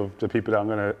interviews of the people that I'm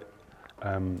going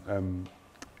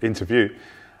to interview,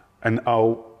 and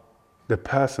the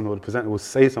person or the presenter will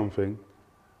say something,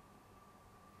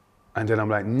 and then I'm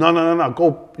like, no,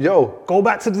 go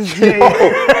back to the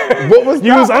what was that?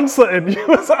 You was uncertain.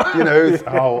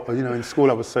 In school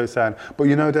I was so sad, but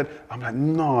that I'm like,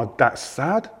 no, that's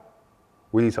sad.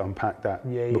 We need to unpack that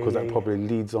because that probably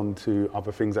leads on to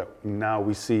other things that now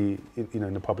we see,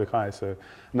 in the public eye. So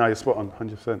no, you're spot on,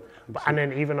 100%. And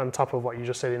then even on top of what you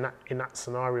just said in that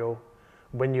scenario,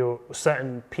 when you're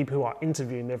certain people who are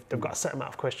interviewing, they've got a set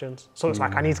amount of questions. So it's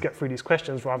like, I need to get through these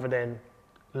questions rather than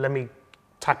let me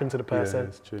tap into the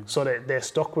person, so that they're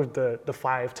stuck with the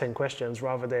 5-10 questions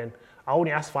rather than, I only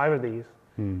asked 5 of these,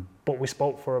 but we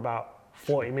spoke for about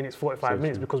 40 minutes, 45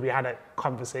 minutes because we had a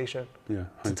conversation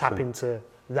to tap into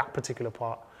that particular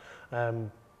part.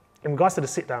 in regards to the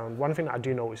sit down, one thing that I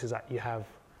do notice is that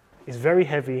it's very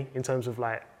heavy in terms of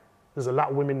like, there's a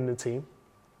lot of women in the team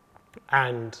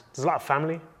and there's a lot of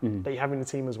family that you have in the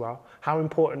team as well. How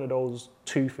important are those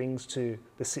two things to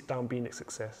the sit down being a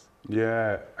success?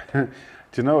 Yeah. Do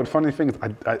you know what the funny thing is?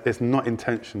 It's not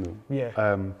intentional,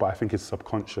 but I think it's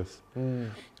subconscious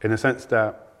in the sense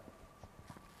that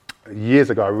years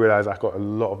ago I realized I got a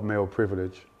lot of male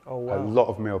privilege. Oh, wow. A lot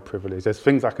of male privilege. There's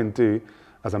things I can do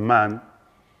as a man.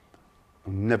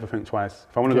 I'll never think twice.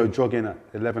 If I want to go jogging at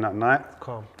 11 at night,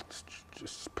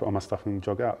 just put on my stuff and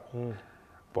jog out.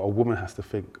 But a woman has to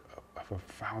think of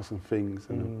 1,000 things.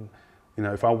 And, you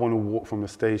know, if I want to walk from the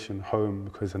station home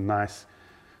because it's a nice,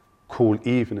 cool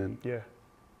evening, a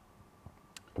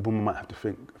woman might have to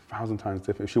think 1,000 times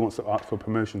different if she wants to ask for a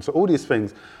promotion. So all these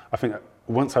things, I think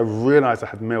once I realized I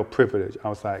had male privilege, I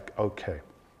was like, okay,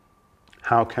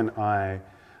 how can I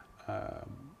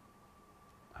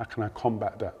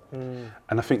combat that? And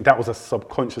I think that was a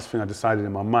subconscious thing I decided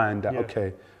in my mind that,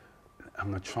 okay,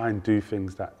 I'm gonna try and do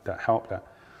things that help that.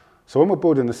 So when we're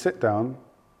building the sit down,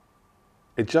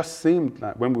 it just seemed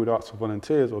like when we would ask for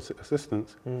volunteers or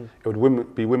assistants, it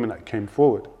would be women that came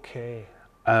forward. Okay.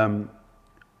 And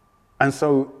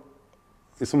so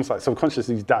it's almost like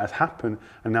subconsciously that has happened,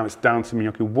 and now it's down to me,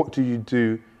 okay, what do you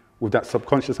do with that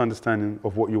subconscious understanding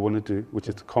of what you want to do, which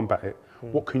is to combat it?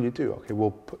 What can you do? Okay,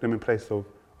 we'll put them in place of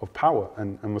power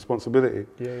and responsibility,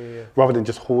 rather than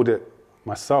just hold it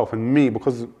myself. And me,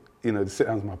 because, you know, the sit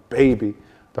down's my baby,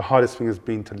 the hardest thing has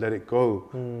been to let it go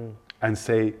and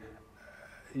say,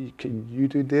 can you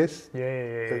do this?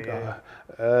 Can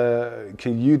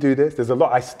you do this? There's a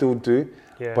lot I still do,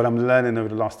 but I'm learning over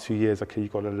the last 2 years, okay,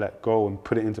 you've got to let go and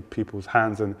put it into people's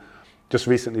hands. And just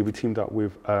recently we teamed up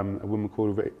with a woman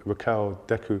called Raquel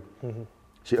Deku.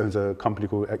 She owns a company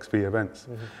called XP Events.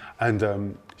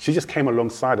 And she just came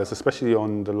alongside us, especially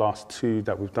on the last 2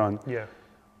 that we've done.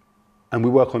 And we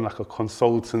work on like a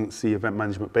consultancy event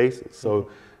management basis. So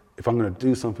if I'm going to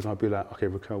do something, I'll be like, okay,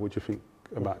 Raquel, what do you think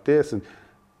about this? And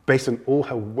based on all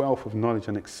her wealth of knowledge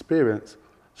and experience,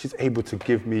 she's able to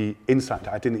give me insight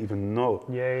that I didn't even know.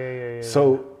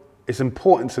 So it's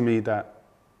important to me that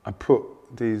I put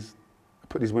these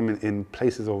women in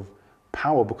places of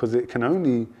power, because it can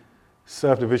only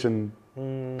serve the vision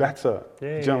better. Do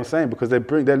you know what I'm saying? Because they're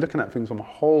looking at things from a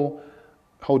whole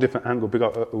different angle.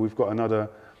 We've got another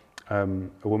a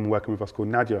woman working with us called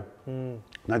Nadia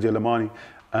Lamani,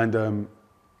 and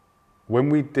when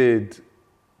we did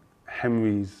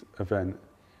Henry's event,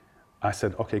 I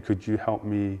said, okay, could you help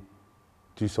me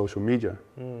do social media?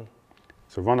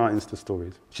 So run our Insta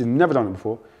stories. She's never done it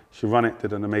before. She ran it,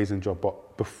 did an amazing job.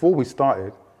 But before we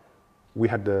started, we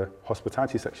had the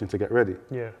hospitality section to get ready.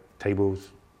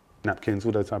 Tables, napkins,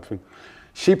 all that type of thing.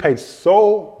 She paid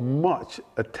so much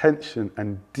attention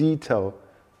and detail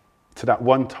to that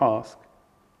one task.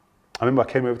 I remember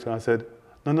I came over to her and I said,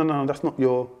 no, that's not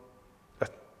your,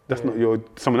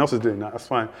 someone else is doing that, that's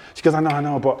fine. She goes, I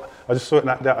know, but I just saw it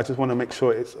like that. I just want to make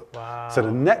sure it's. So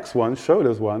the next one, showed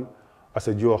us one. I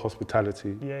said, you're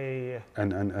hospitality.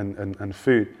 And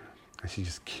food. And she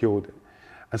just killed it.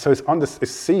 And so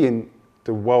it's seeing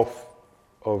the wealth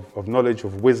of knowledge,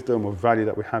 of wisdom, of value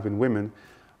that we have in women,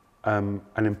 and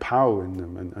empowering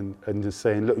them and just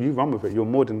saying, look, you run with it. You're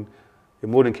more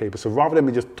than capable. So rather than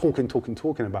me just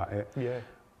talking about it,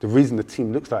 the reason the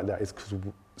team looks like that is because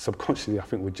subconsciously I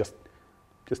think we're just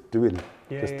doing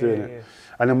it.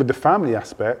 And then with the family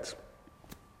aspect,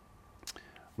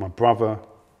 my brother,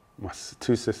 my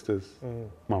 2 sisters,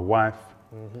 my wife,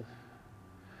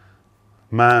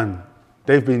 man,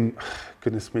 they've been,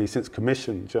 goodness me, since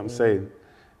commission, do you know what I'm saying?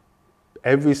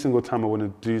 Every single time I want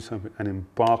to do something and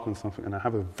embark on something and I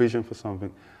have a vision for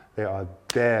something, they are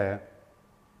there.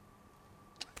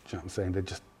 Do you know what I'm saying?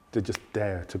 They're just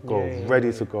there to go,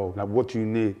 ready to go. Like, what do you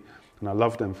need? And I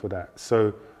love them for that.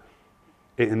 So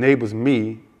it enables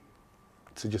me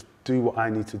to just do what I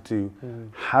need to do,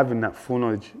 having that full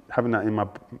knowledge, having that in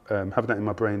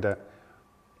my brain that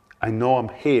I know I'm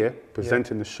here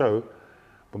presenting the show,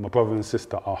 but my brother and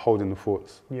sister are holding the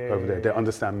forts over there. They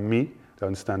understand me, they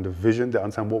understand the vision, they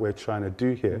understand what we're trying to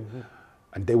do here,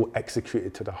 and they will execute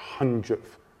it to the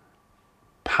 100th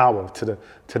power, to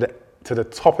the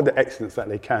top of the excellence that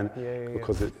they can,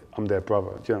 because I'm their brother.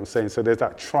 Do you know what I'm saying? So there's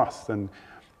that trust and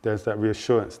there's that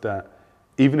reassurance that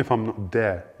even if I'm not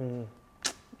there,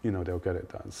 you know, they'll get it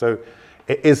done. So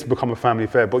it is become a family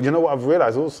affair. But you know what I've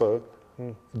realized also?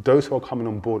 Those who are coming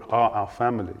on board are our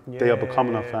family. They are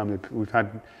becoming our family. We've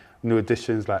had new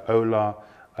additions like Ola,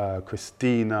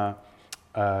 Christina,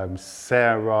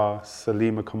 Sarah,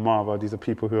 Salima Kamara. These are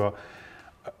people who are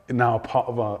now part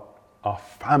of our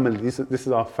family. This is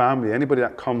our family. Anybody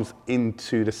that comes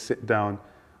into the sit down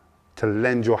to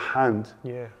lend your hand,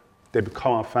 they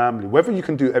become our family. Whether you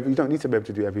can do you don't need to be able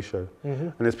to do every show.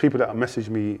 And there's people that message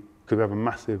me, because we have a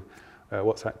massive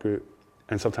WhatsApp group,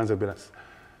 and sometimes they'll be like,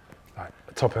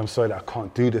 Toppy, I'm sorry that I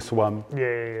can't do this one.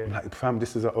 I'm like, fam,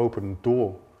 this is an open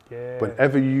door.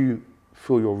 Whenever you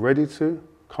feel you're ready to,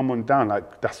 come on down,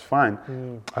 like, that's fine.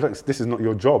 This is not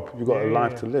your job. You've got a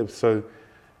life to live. So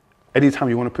anytime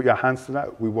you want to put your hands to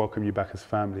that, we welcome you back as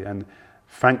family. And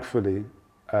thankfully,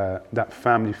 that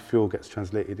family feel gets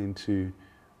translated into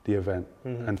the event.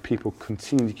 And people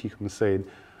continue to keep on saying,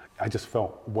 I just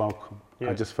felt welcome.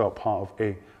 I just felt part of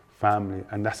a family.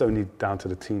 And that's only down to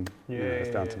the team. It's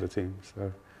down to the team.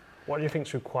 So, what do you think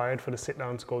is required for the sit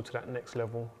down to go to that next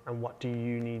level? And what do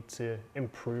you need to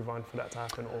improve on for that to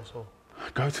happen also?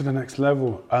 Go to the next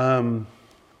level.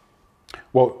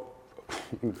 Well,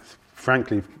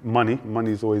 frankly, money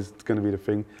is always going to be the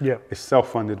thing. It's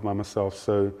self-funded by myself.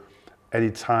 So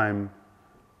anytime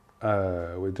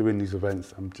we're doing these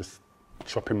events, I'm just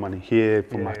chopping money here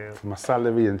for my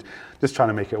salary and just trying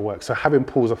to make it work. So having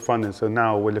pools of funding. So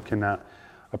now we're looking at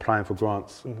applying for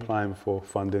grants, applying for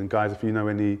funding. Guys, if you know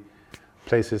any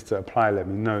places to apply, let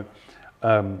me know.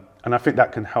 And I think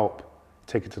that can help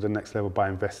take it to the next level by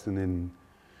investing in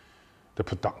the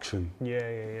production.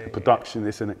 The production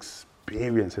is an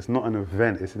experience. It's not an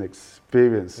event, it's an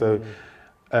experience. So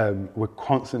we're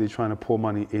constantly trying to pour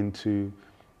money into,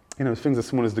 things as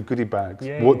small as the goodie bags.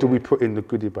 What do we put in the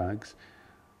goodie bags?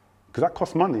 Because that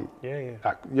costs money.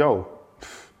 Like,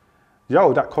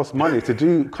 that costs money. To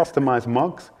do customized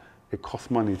mugs, it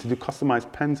costs money. To do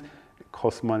customized pens, it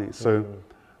costs money. So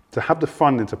to have the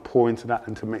funding to pour into that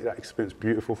and to make that experience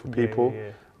beautiful for people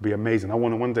would be amazing. I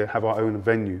want to one day have our own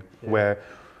venue where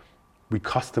we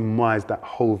customize that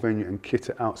whole venue and kit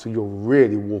it out so you're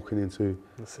really walking into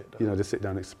the sit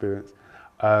down experience.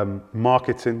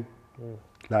 Marketing,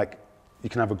 like, you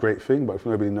can have a great thing, but if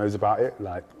nobody knows about it,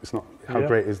 like, it's not, how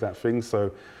great is that thing?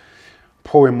 So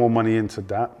pouring more money into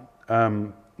that.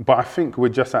 But I think we're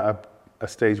just at a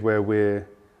stage where we're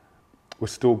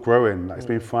still growing. Like, it's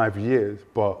been 5 years,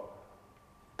 but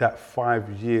that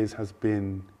 5 years has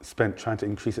been spent trying to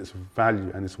increase its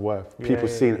value and its worth. People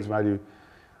seeing its value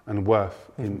and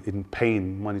worth in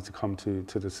paying money to come to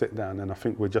the sit down. And I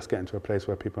think we're just getting to a place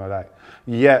where people are like,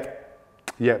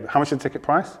 how much is the ticket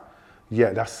price?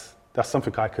 That's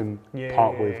something I can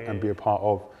part with and be a part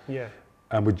of.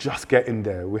 And we're just getting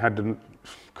there. We had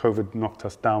COVID knocked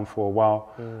us down for a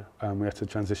while. We had to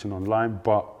transition online,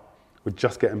 but we're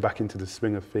just getting back into the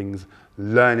swing of things,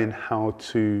 learning how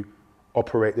to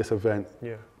operate this event,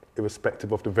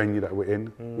 irrespective of the venue that we're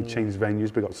in. We changed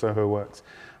venues. We got Soho Works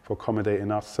for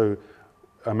accommodating us. So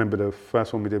I remember the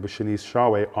first one we did with Shanice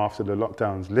Shaway after the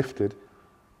lockdowns lifted.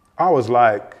 I was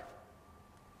like,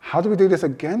 how do we do this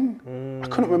again? I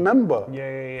couldn't remember. 2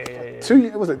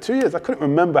 years, was it 2 years? I couldn't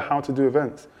remember how to do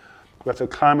events. We had to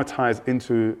acclimatize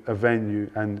into a venue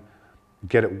and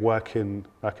get it working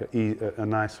like a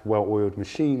nice, well-oiled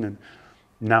machine. And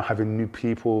now having new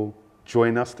people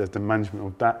join us, there's the management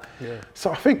of that. So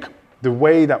I think the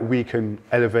way that we can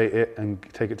elevate it and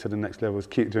take it to the next level is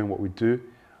keep doing what we do,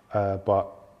 but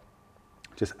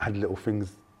just add little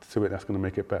things to it that's going to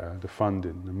make it better. The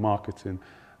funding, the marketing,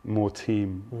 more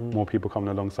team, more people coming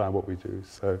alongside what we do.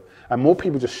 So, and more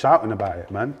people just shouting about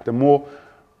it, man. The more,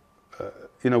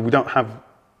 we don't have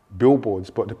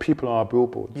billboards, but the people are our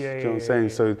billboards. Do you know what I'm saying?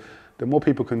 So the more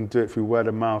people can do it through word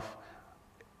of mouth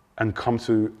and come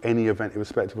to any event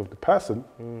irrespective of the person,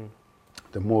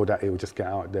 the more that it will just get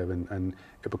out there and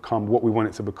it become, what we want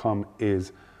it to become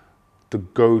is the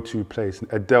go-to place.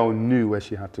 Adele knew where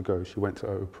she had to go. She went to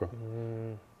Oprah.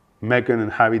 Meghan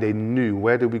and Harry, they knew,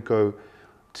 where did we go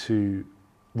to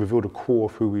reveal the core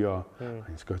of who we are? I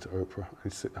need to go to Oprah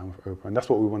and sit down with Oprah. And that's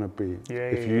what we want to be.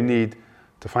 If you need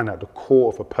to find out the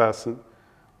core of a person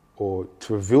or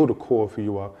to reveal the core of who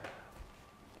you are,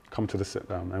 come to the sit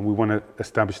down. And we want to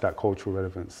establish that cultural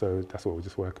relevance. So that's what we're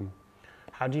just working on.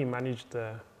 How do you manage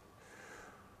the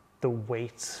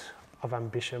weight of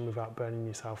ambition without burning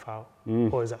yourself out?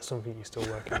 Or is that something you're still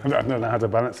working on? I don't know how to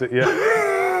balance it yet.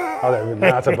 I don't even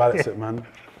know how to balance it, man.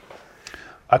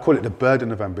 I call it the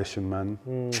burden of ambition, man.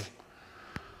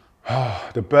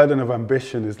 The burden of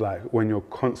ambition is like when you're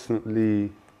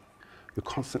constantly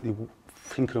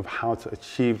thinking of how to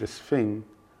achieve this thing,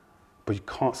 but you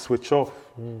can't switch off.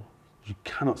 You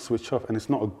cannot switch off, and it's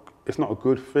not a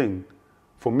good thing.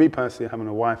 For me personally, having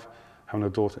a wife, having a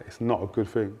daughter, it's not a good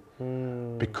thing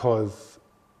because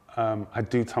I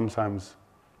do sometimes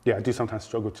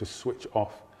struggle to switch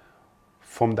off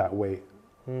from that weight.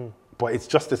 But it's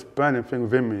just this burning thing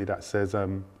within me that says,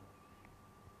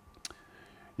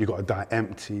 you got to die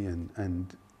empty,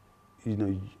 and you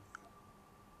know,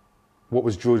 what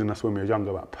was drilled in us when we were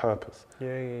younger about purpose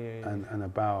and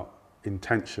about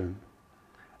intention,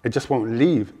 it just won't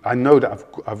leave. I know that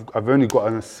I've only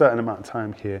got a certain amount of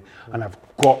time here, and I've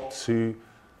got to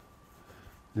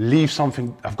leave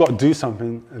something. I've got to do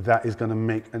something that is going to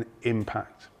make an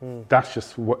impact. That's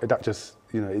just what that just,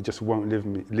 you know, it just won't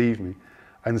leave me.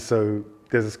 And so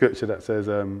there's a scripture that says,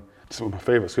 it's one of my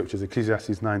favorite scriptures,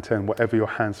 Ecclesiastes 9:10, whatever your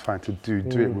hands find to do,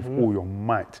 do it with all your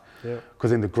might.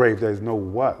 Because in the grave there's no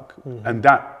work. And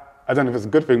that, I don't know if it's a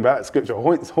good thing, but that scripture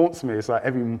haunts me. It's like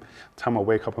every time I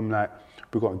wake up, I'm like,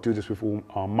 we've got to do this with all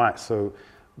our might. So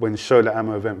when Shola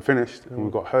Ammo event finished and we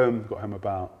got home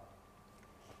about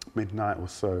midnight or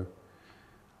so,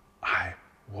 I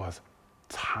was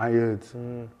tired.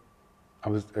 I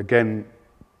was, again,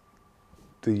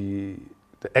 the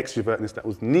extrovertness that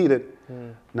was needed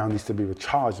now needs to be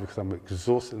recharged because I'm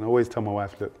exhausted. And I always tell my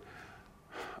wife, look,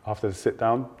 after the sit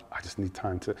down, I just need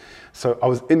time to. So I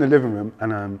was in the living room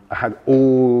and I had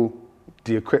all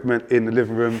the equipment in the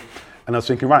living room and I was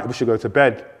thinking, right, we should go to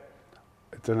bed.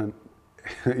 Then,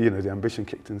 you know, the ambition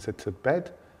kicked in and said, to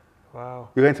bed? Wow.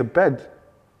 You're going to bed?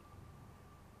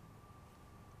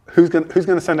 Who's going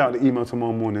to send out the email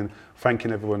tomorrow morning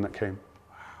thanking everyone that came?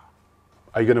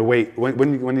 Are you going to wait? When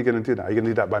are you going to do that? Are you going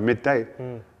to do that by midday?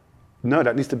 No,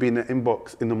 that needs to be in the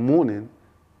inbox in the morning.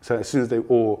 So as soon as they,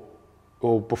 or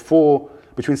before,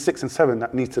 between 6 and 7,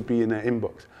 that needs to be in their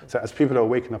inbox. So as people are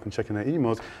waking up and checking their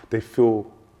emails, they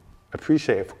feel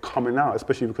appreciated for coming out,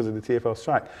 especially because of the TfL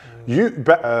strike. You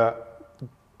better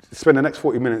spend the next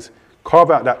 40 minutes,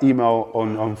 carve out that email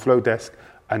on Flowdesk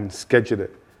and schedule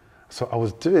it. So I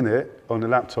was doing it on the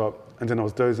laptop and then I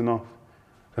was dozing off.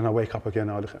 Then I wake up again,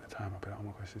 I'll look at the time, I'll be like, oh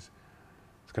my gosh, it's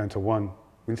going to 1.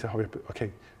 We need to hurry up,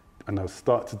 okay. And I'll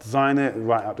start to design it,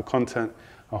 write out the content,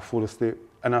 I'll fall asleep.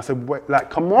 And I said, wait, like,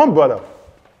 come on, brother.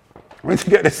 We need to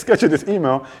get this, schedule this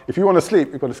email. If you want to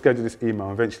sleep, you've got to schedule this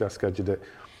email. Eventually I scheduled it.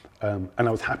 And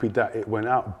I was happy that it went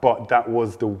out, but that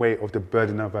was the weight of the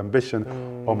burden of ambition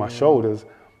on my shoulders,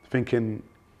 thinking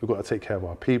we've got to take care of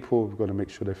our people, we've got to make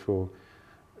sure they feel,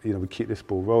 you know, we keep this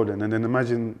ball rolling. And then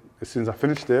imagine, as soon as I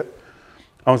finished it,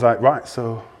 I was like, right,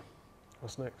 so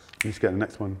what's next? You need to get the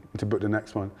next one, to book the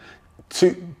next one.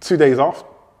 Two days off,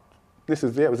 it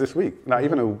was this week. Like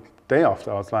even a day after,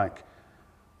 I was like,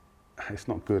 it's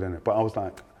not good, innit? But I was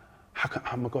like,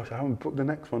 oh my gosh, I haven't booked the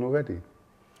next one already.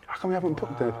 How come we haven't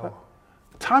booked it?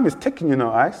 Time is ticking, you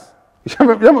know, Ice. You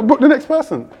haven't booked the next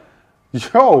person.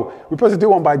 Yo, we're supposed to do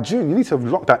one by June. You need to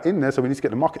lock that in there, so we need to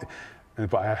get the market.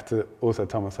 But I have to also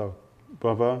tell myself,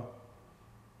 brother,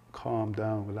 calm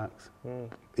down, relax,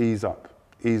 ease up,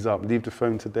 leave the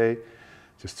phone today,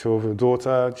 just chill with your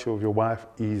daughter, chill with your wife,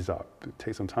 ease up,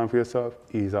 take some time for yourself,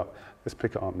 ease up, let's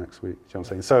pick it up next week, do you know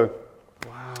what I'm saying? So,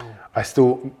 I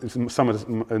still, some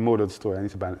of the more of the story, I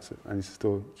need to balance it, I need to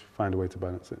still find a way to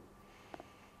balance it.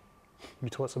 You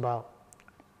talked about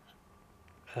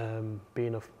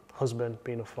being a husband,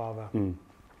 being a father.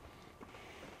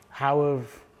 How have,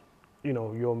 you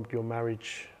know, your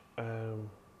marriage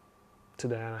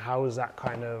today, and how is that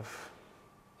kind of,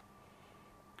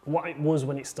 what it was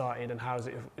when it started and how is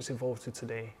it's evolved to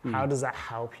today? How does that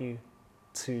help you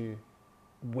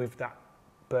with that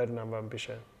burden of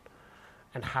ambition?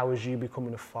 And how has you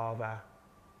becoming a father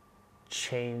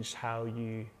changed how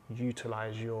you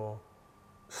utilize your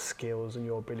skills and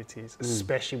your abilities,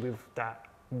 especially with that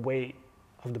weight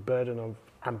of the burden of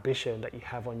ambition that you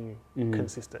have on you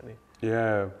consistently?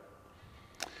 Yeah.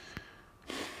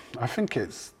 I think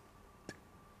it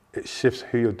shifts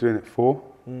who you're doing it for.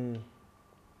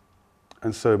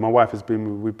 And so my wife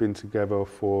we've been together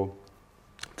for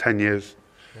 10 years,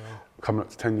 coming up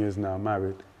to 10 years now,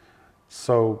 married.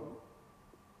 So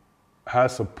her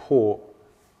support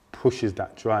pushes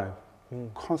that drive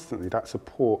constantly. That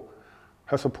support,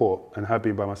 her support and her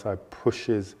being by my side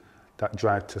pushes that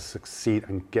drive to succeed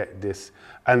and get this.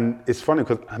 And it's funny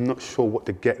because I'm not sure what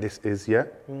the get this is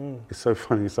yet. It's so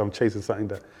funny, so I'm chasing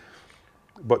something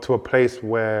but to a place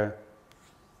where,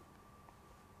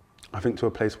 I think to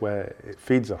a place where it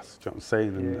feeds us, do you know what I'm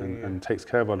saying, and takes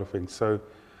care of other things. So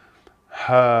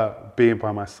her being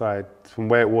by my side, from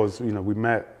where it was, you know, we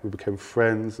met, we became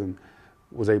friends and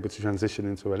was able to transition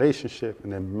into a relationship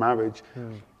and then marriage.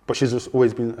 But she's just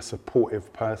always been a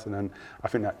supportive person, and I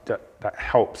think that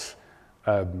helps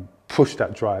push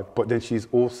that drive. But then she's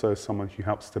also someone who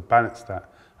helps to balance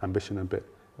that ambition a bit.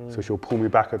 So she'll pull me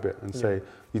back a bit and say,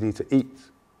 you need to eat,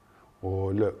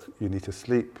 or look, you need to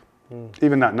sleep.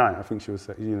 Even that night, I think she was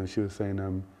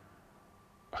saying,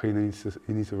 okay, you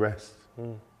need to rest.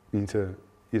 You need to,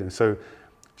 so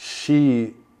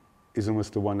she is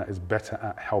almost the one that is better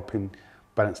at helping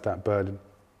balance that burden.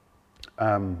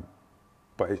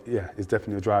 But it's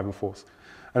definitely a driving force.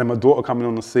 And then my daughter coming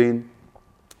on the scene,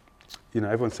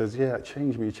 everyone says, yeah, it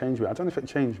changed me. I don't know if it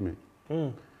changed me.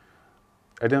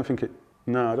 I don't think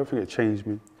it changed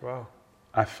me. Wow.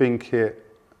 I think it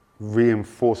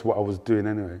reinforced what I was doing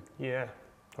anyway. Yeah,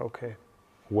 okay.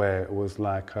 Where it was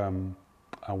like, I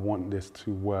want this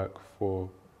to work for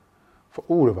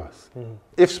all of us.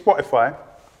 If Spotify,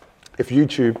 if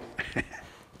YouTube,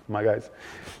 my guys,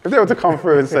 if they were to come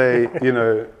through and say,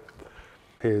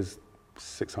 here's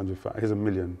 600,000, here's $1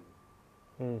 million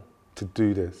to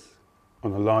do this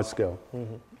on a large scale,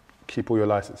 keep all your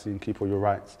licensing, keep all your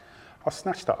rights, I'll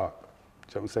snatch that up.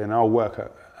 Do you know what I'm saying? I'll work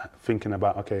at thinking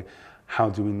about, okay, how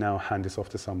do we now hand this off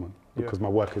to someone? Because my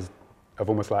work I've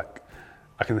almost like,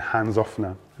 I can hands off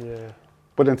now. Yeah.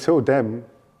 But until then,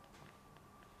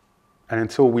 and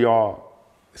until we are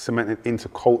cemented into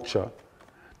culture,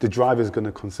 the drive is going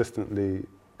to consistently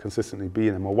be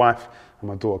in. And my wife and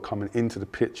my daughter coming into the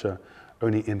picture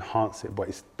only enhance it, but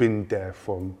it's been there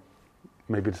from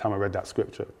maybe the time I read that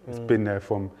scripture. It's been there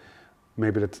from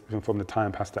maybe from the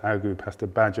time Pastor Agu, Pastor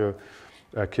Badger,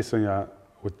 Kisonya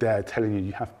were there telling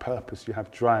you have purpose, you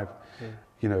have drive.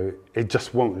 It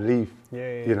just won't leave.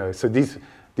 So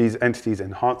these entities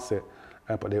enhance it,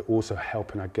 but they're also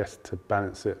helping, I guess, to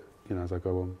balance it, as I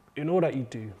go on. In all that you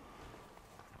do,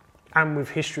 and with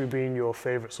history being your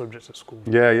favourite subject at school.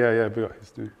 Yeah, big up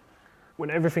history. When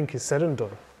everything is said and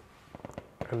done,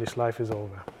 and this life is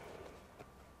over,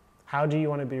 how do you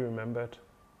want to be remembered?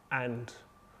 And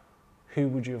who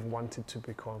would you have wanted to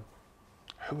become?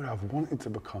 Who would I have wanted to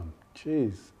become?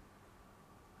 Jeez.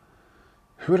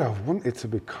 Who would I have wanted to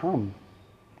become?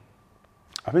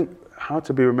 I think how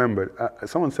to be remembered.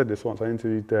 Someone said this once. I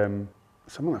interviewed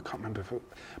someone, I can't remember.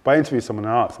 But I interviewed someone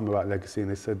and I asked them about legacy, and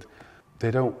they said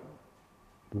they don't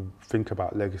think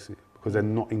about legacy because they're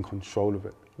not in control of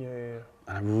it. Yeah.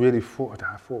 And I really thought of that.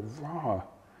 I thought, rah,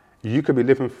 you could be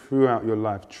living throughout your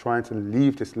life trying to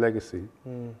leave this legacy,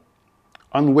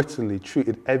 unwittingly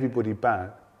treated everybody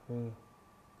bad, and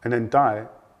then die,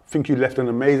 think you left an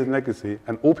amazing legacy,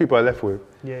 and all people are left with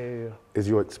is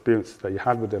your experience that you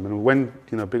had with them. And when,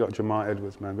 big up Jamal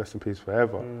Edwards, man, rest in peace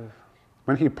forever.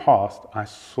 When he passed, I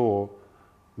saw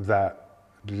that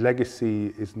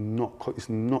legacy is not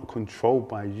controlled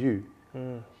by you.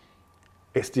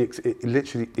 It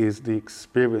literally is the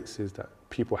experiences that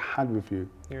people had with you,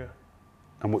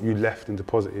 and what you left and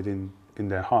deposited in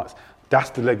their hearts. That's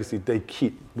the legacy they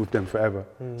keep with them forever.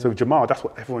 So with Jamal, that's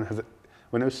what everyone has.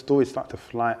 When those stories start to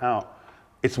fly out,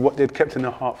 it's what they'd kept in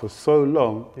their heart for so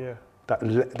long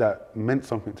that meant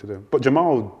something to them. But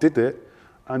Jamal did it,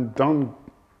 and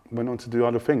went on to do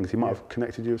other things. He might have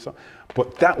connected you with something.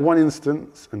 But that one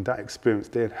instance and that experience,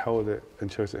 they had held it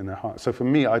and chose it in their heart. So for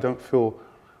me, I don't feel,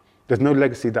 there's no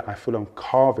legacy that I feel I'm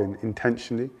carving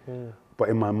intentionally, but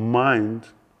in my mind,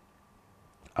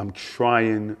 I'm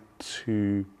trying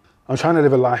to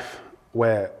live a life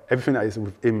where everything that is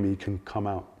within me can come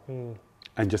out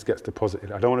and just gets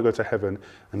deposited. I don't want to go to heaven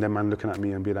and then man looking at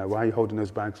me and be like, why are you holding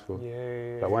those bags for?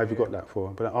 Like, why have you got that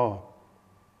for? But like, oh,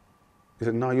 he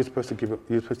said, no, you're supposed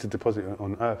to deposit it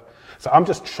on earth. So I'm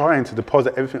just trying to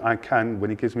deposit everything I can when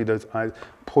he gives me those eyes,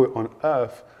 pour it on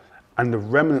earth, and the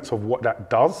remnants of what that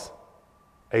does,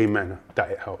 amen,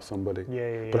 that it helps somebody.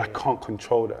 But I can't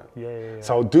control that.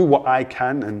 So I'll do what I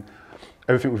can and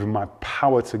everything within my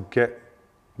power to get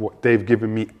what they've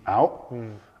given me out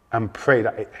and pray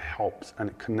that it helps and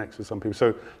it connects with some people.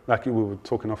 So like we were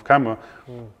talking off camera,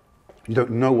 you don't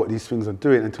know what these things are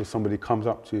doing until somebody comes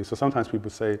up to you. So sometimes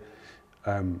people say,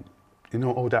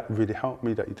 oh, that really helped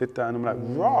me that you did that. And I'm like,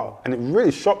 raw. And it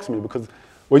really shocks me because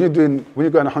when you're going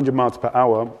 100 miles per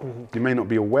hour, you may not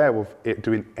be aware of it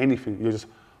doing anything. You're just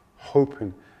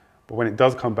hoping. But when it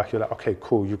does come back, you're like, okay,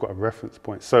 cool, you've got a reference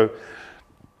point. So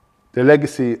the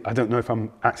legacy, I don't know if I'm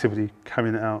actively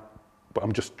carrying it out, but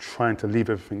I'm just trying to leave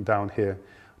everything down here.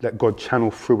 Let God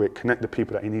channel through it, connect the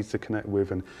people that he needs to connect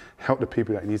with and help the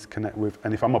people that he needs to connect with.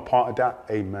 And if I'm a part of that,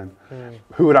 amen.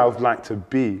 Who would I have liked to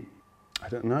be? I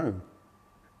don't know.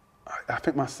 I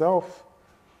think myself.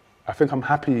 I think I'm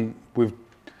happy with,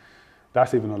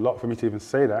 that's even a lot for me to even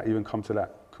say that, even come to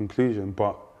that conclusion.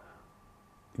 But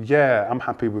yeah, I'm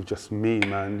happy with just me,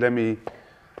 man. Let me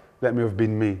have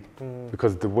been me.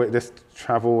 Because the way this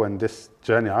travel and this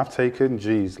journey I've taken,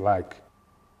 geez, like,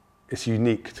 it's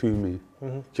unique to me. Do you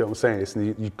know what I'm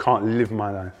saying? You can't live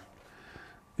my life.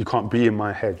 You can't be in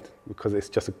my head because it's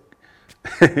just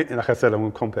like I said, I'm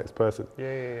a complex person.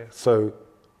 So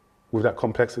with that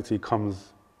complexity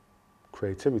comes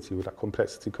creativity. With that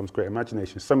complexity comes great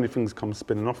imagination. So many things come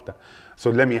spinning off that. So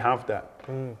let me have that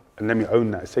and let me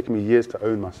own that. It's taken me years to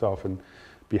own myself and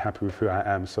be happy with who I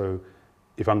am. So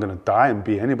if I'm going to die and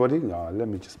be anybody, let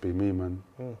me just be me, man.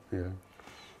 Yeah.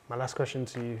 My last question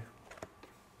to you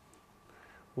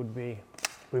would be,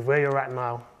 with where you're at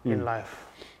now in life,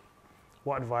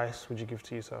 what advice would you give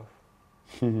to yourself?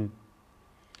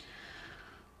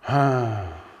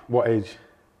 What age?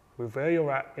 With where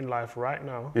you're at in life right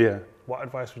now, Yeah. what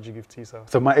advice would you give to yourself?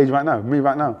 So my age right now, me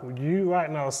right now. You right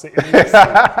now sitting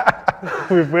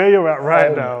with where you're at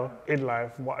right now in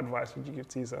life, what advice would you give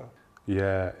to yourself?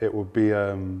 Yeah, it would be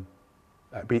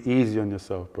easy on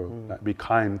yourself, bro. Like, be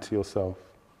kind to yourself.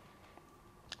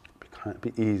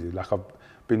 Be easy. Like, I've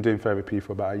been doing therapy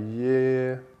for about a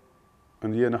year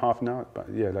and a half now. But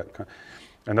yeah,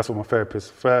 and that's what my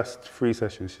therapist, first 3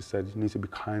 sessions, she said, you need to be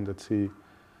kinder to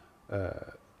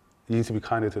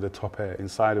the top air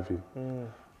inside of you.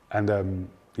 And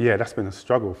yeah, that's been a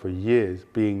struggle for years,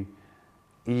 being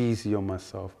easy on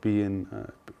myself, being,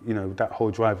 that whole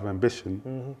drive of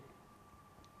ambition.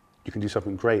 You can do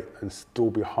something great and still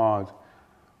be hard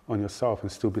on yourself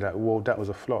and still be like, whoa, that was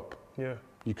a flop. Yeah.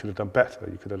 You could have done better.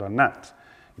 You could have done that.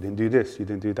 You didn't do this. You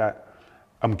didn't do that.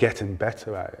 I'm getting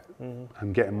better at it.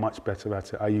 I'm getting much better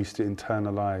at it. I used to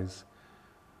internalize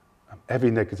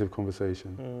every negative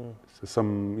conversation. So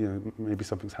maybe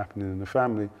something's happening in the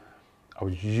family. I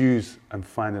would use and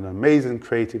find an amazing,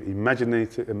 creative,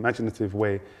 imaginative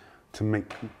way to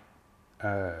make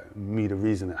me the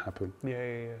reason it happened.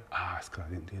 Yeah. It's because I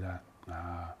didn't do that.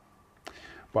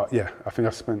 But yeah, I think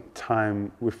I've spent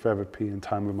time with therapy and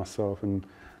time with myself and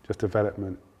just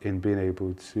development in being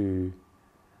able to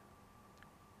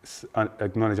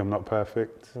acknowledge I'm not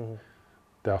perfect.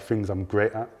 There are things I'm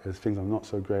great at, there's things I'm not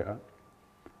so great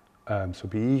at. So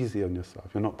be easy on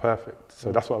yourself. You're not perfect.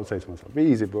 So that's what I would say to myself. Be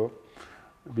easy, bro.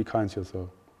 Be kind to yourself.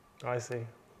 I see.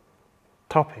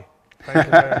 Toppy. Thank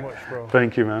you very much, bro.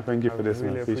 Thank you, man. Thank you for this, man.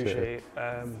 I really appreciate it.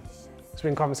 It's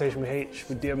been Conversation with H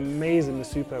with the amazing, the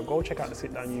superb. Go check out the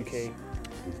Sit Down UK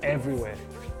everywhere.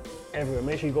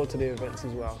 Make sure you go to the events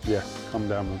as well. Yeah, come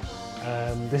down, man.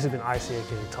 This has been IC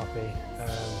aka Toppy.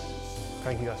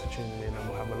 Thank you guys for tuning in, and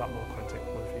we'll have a lot more content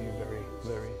for you.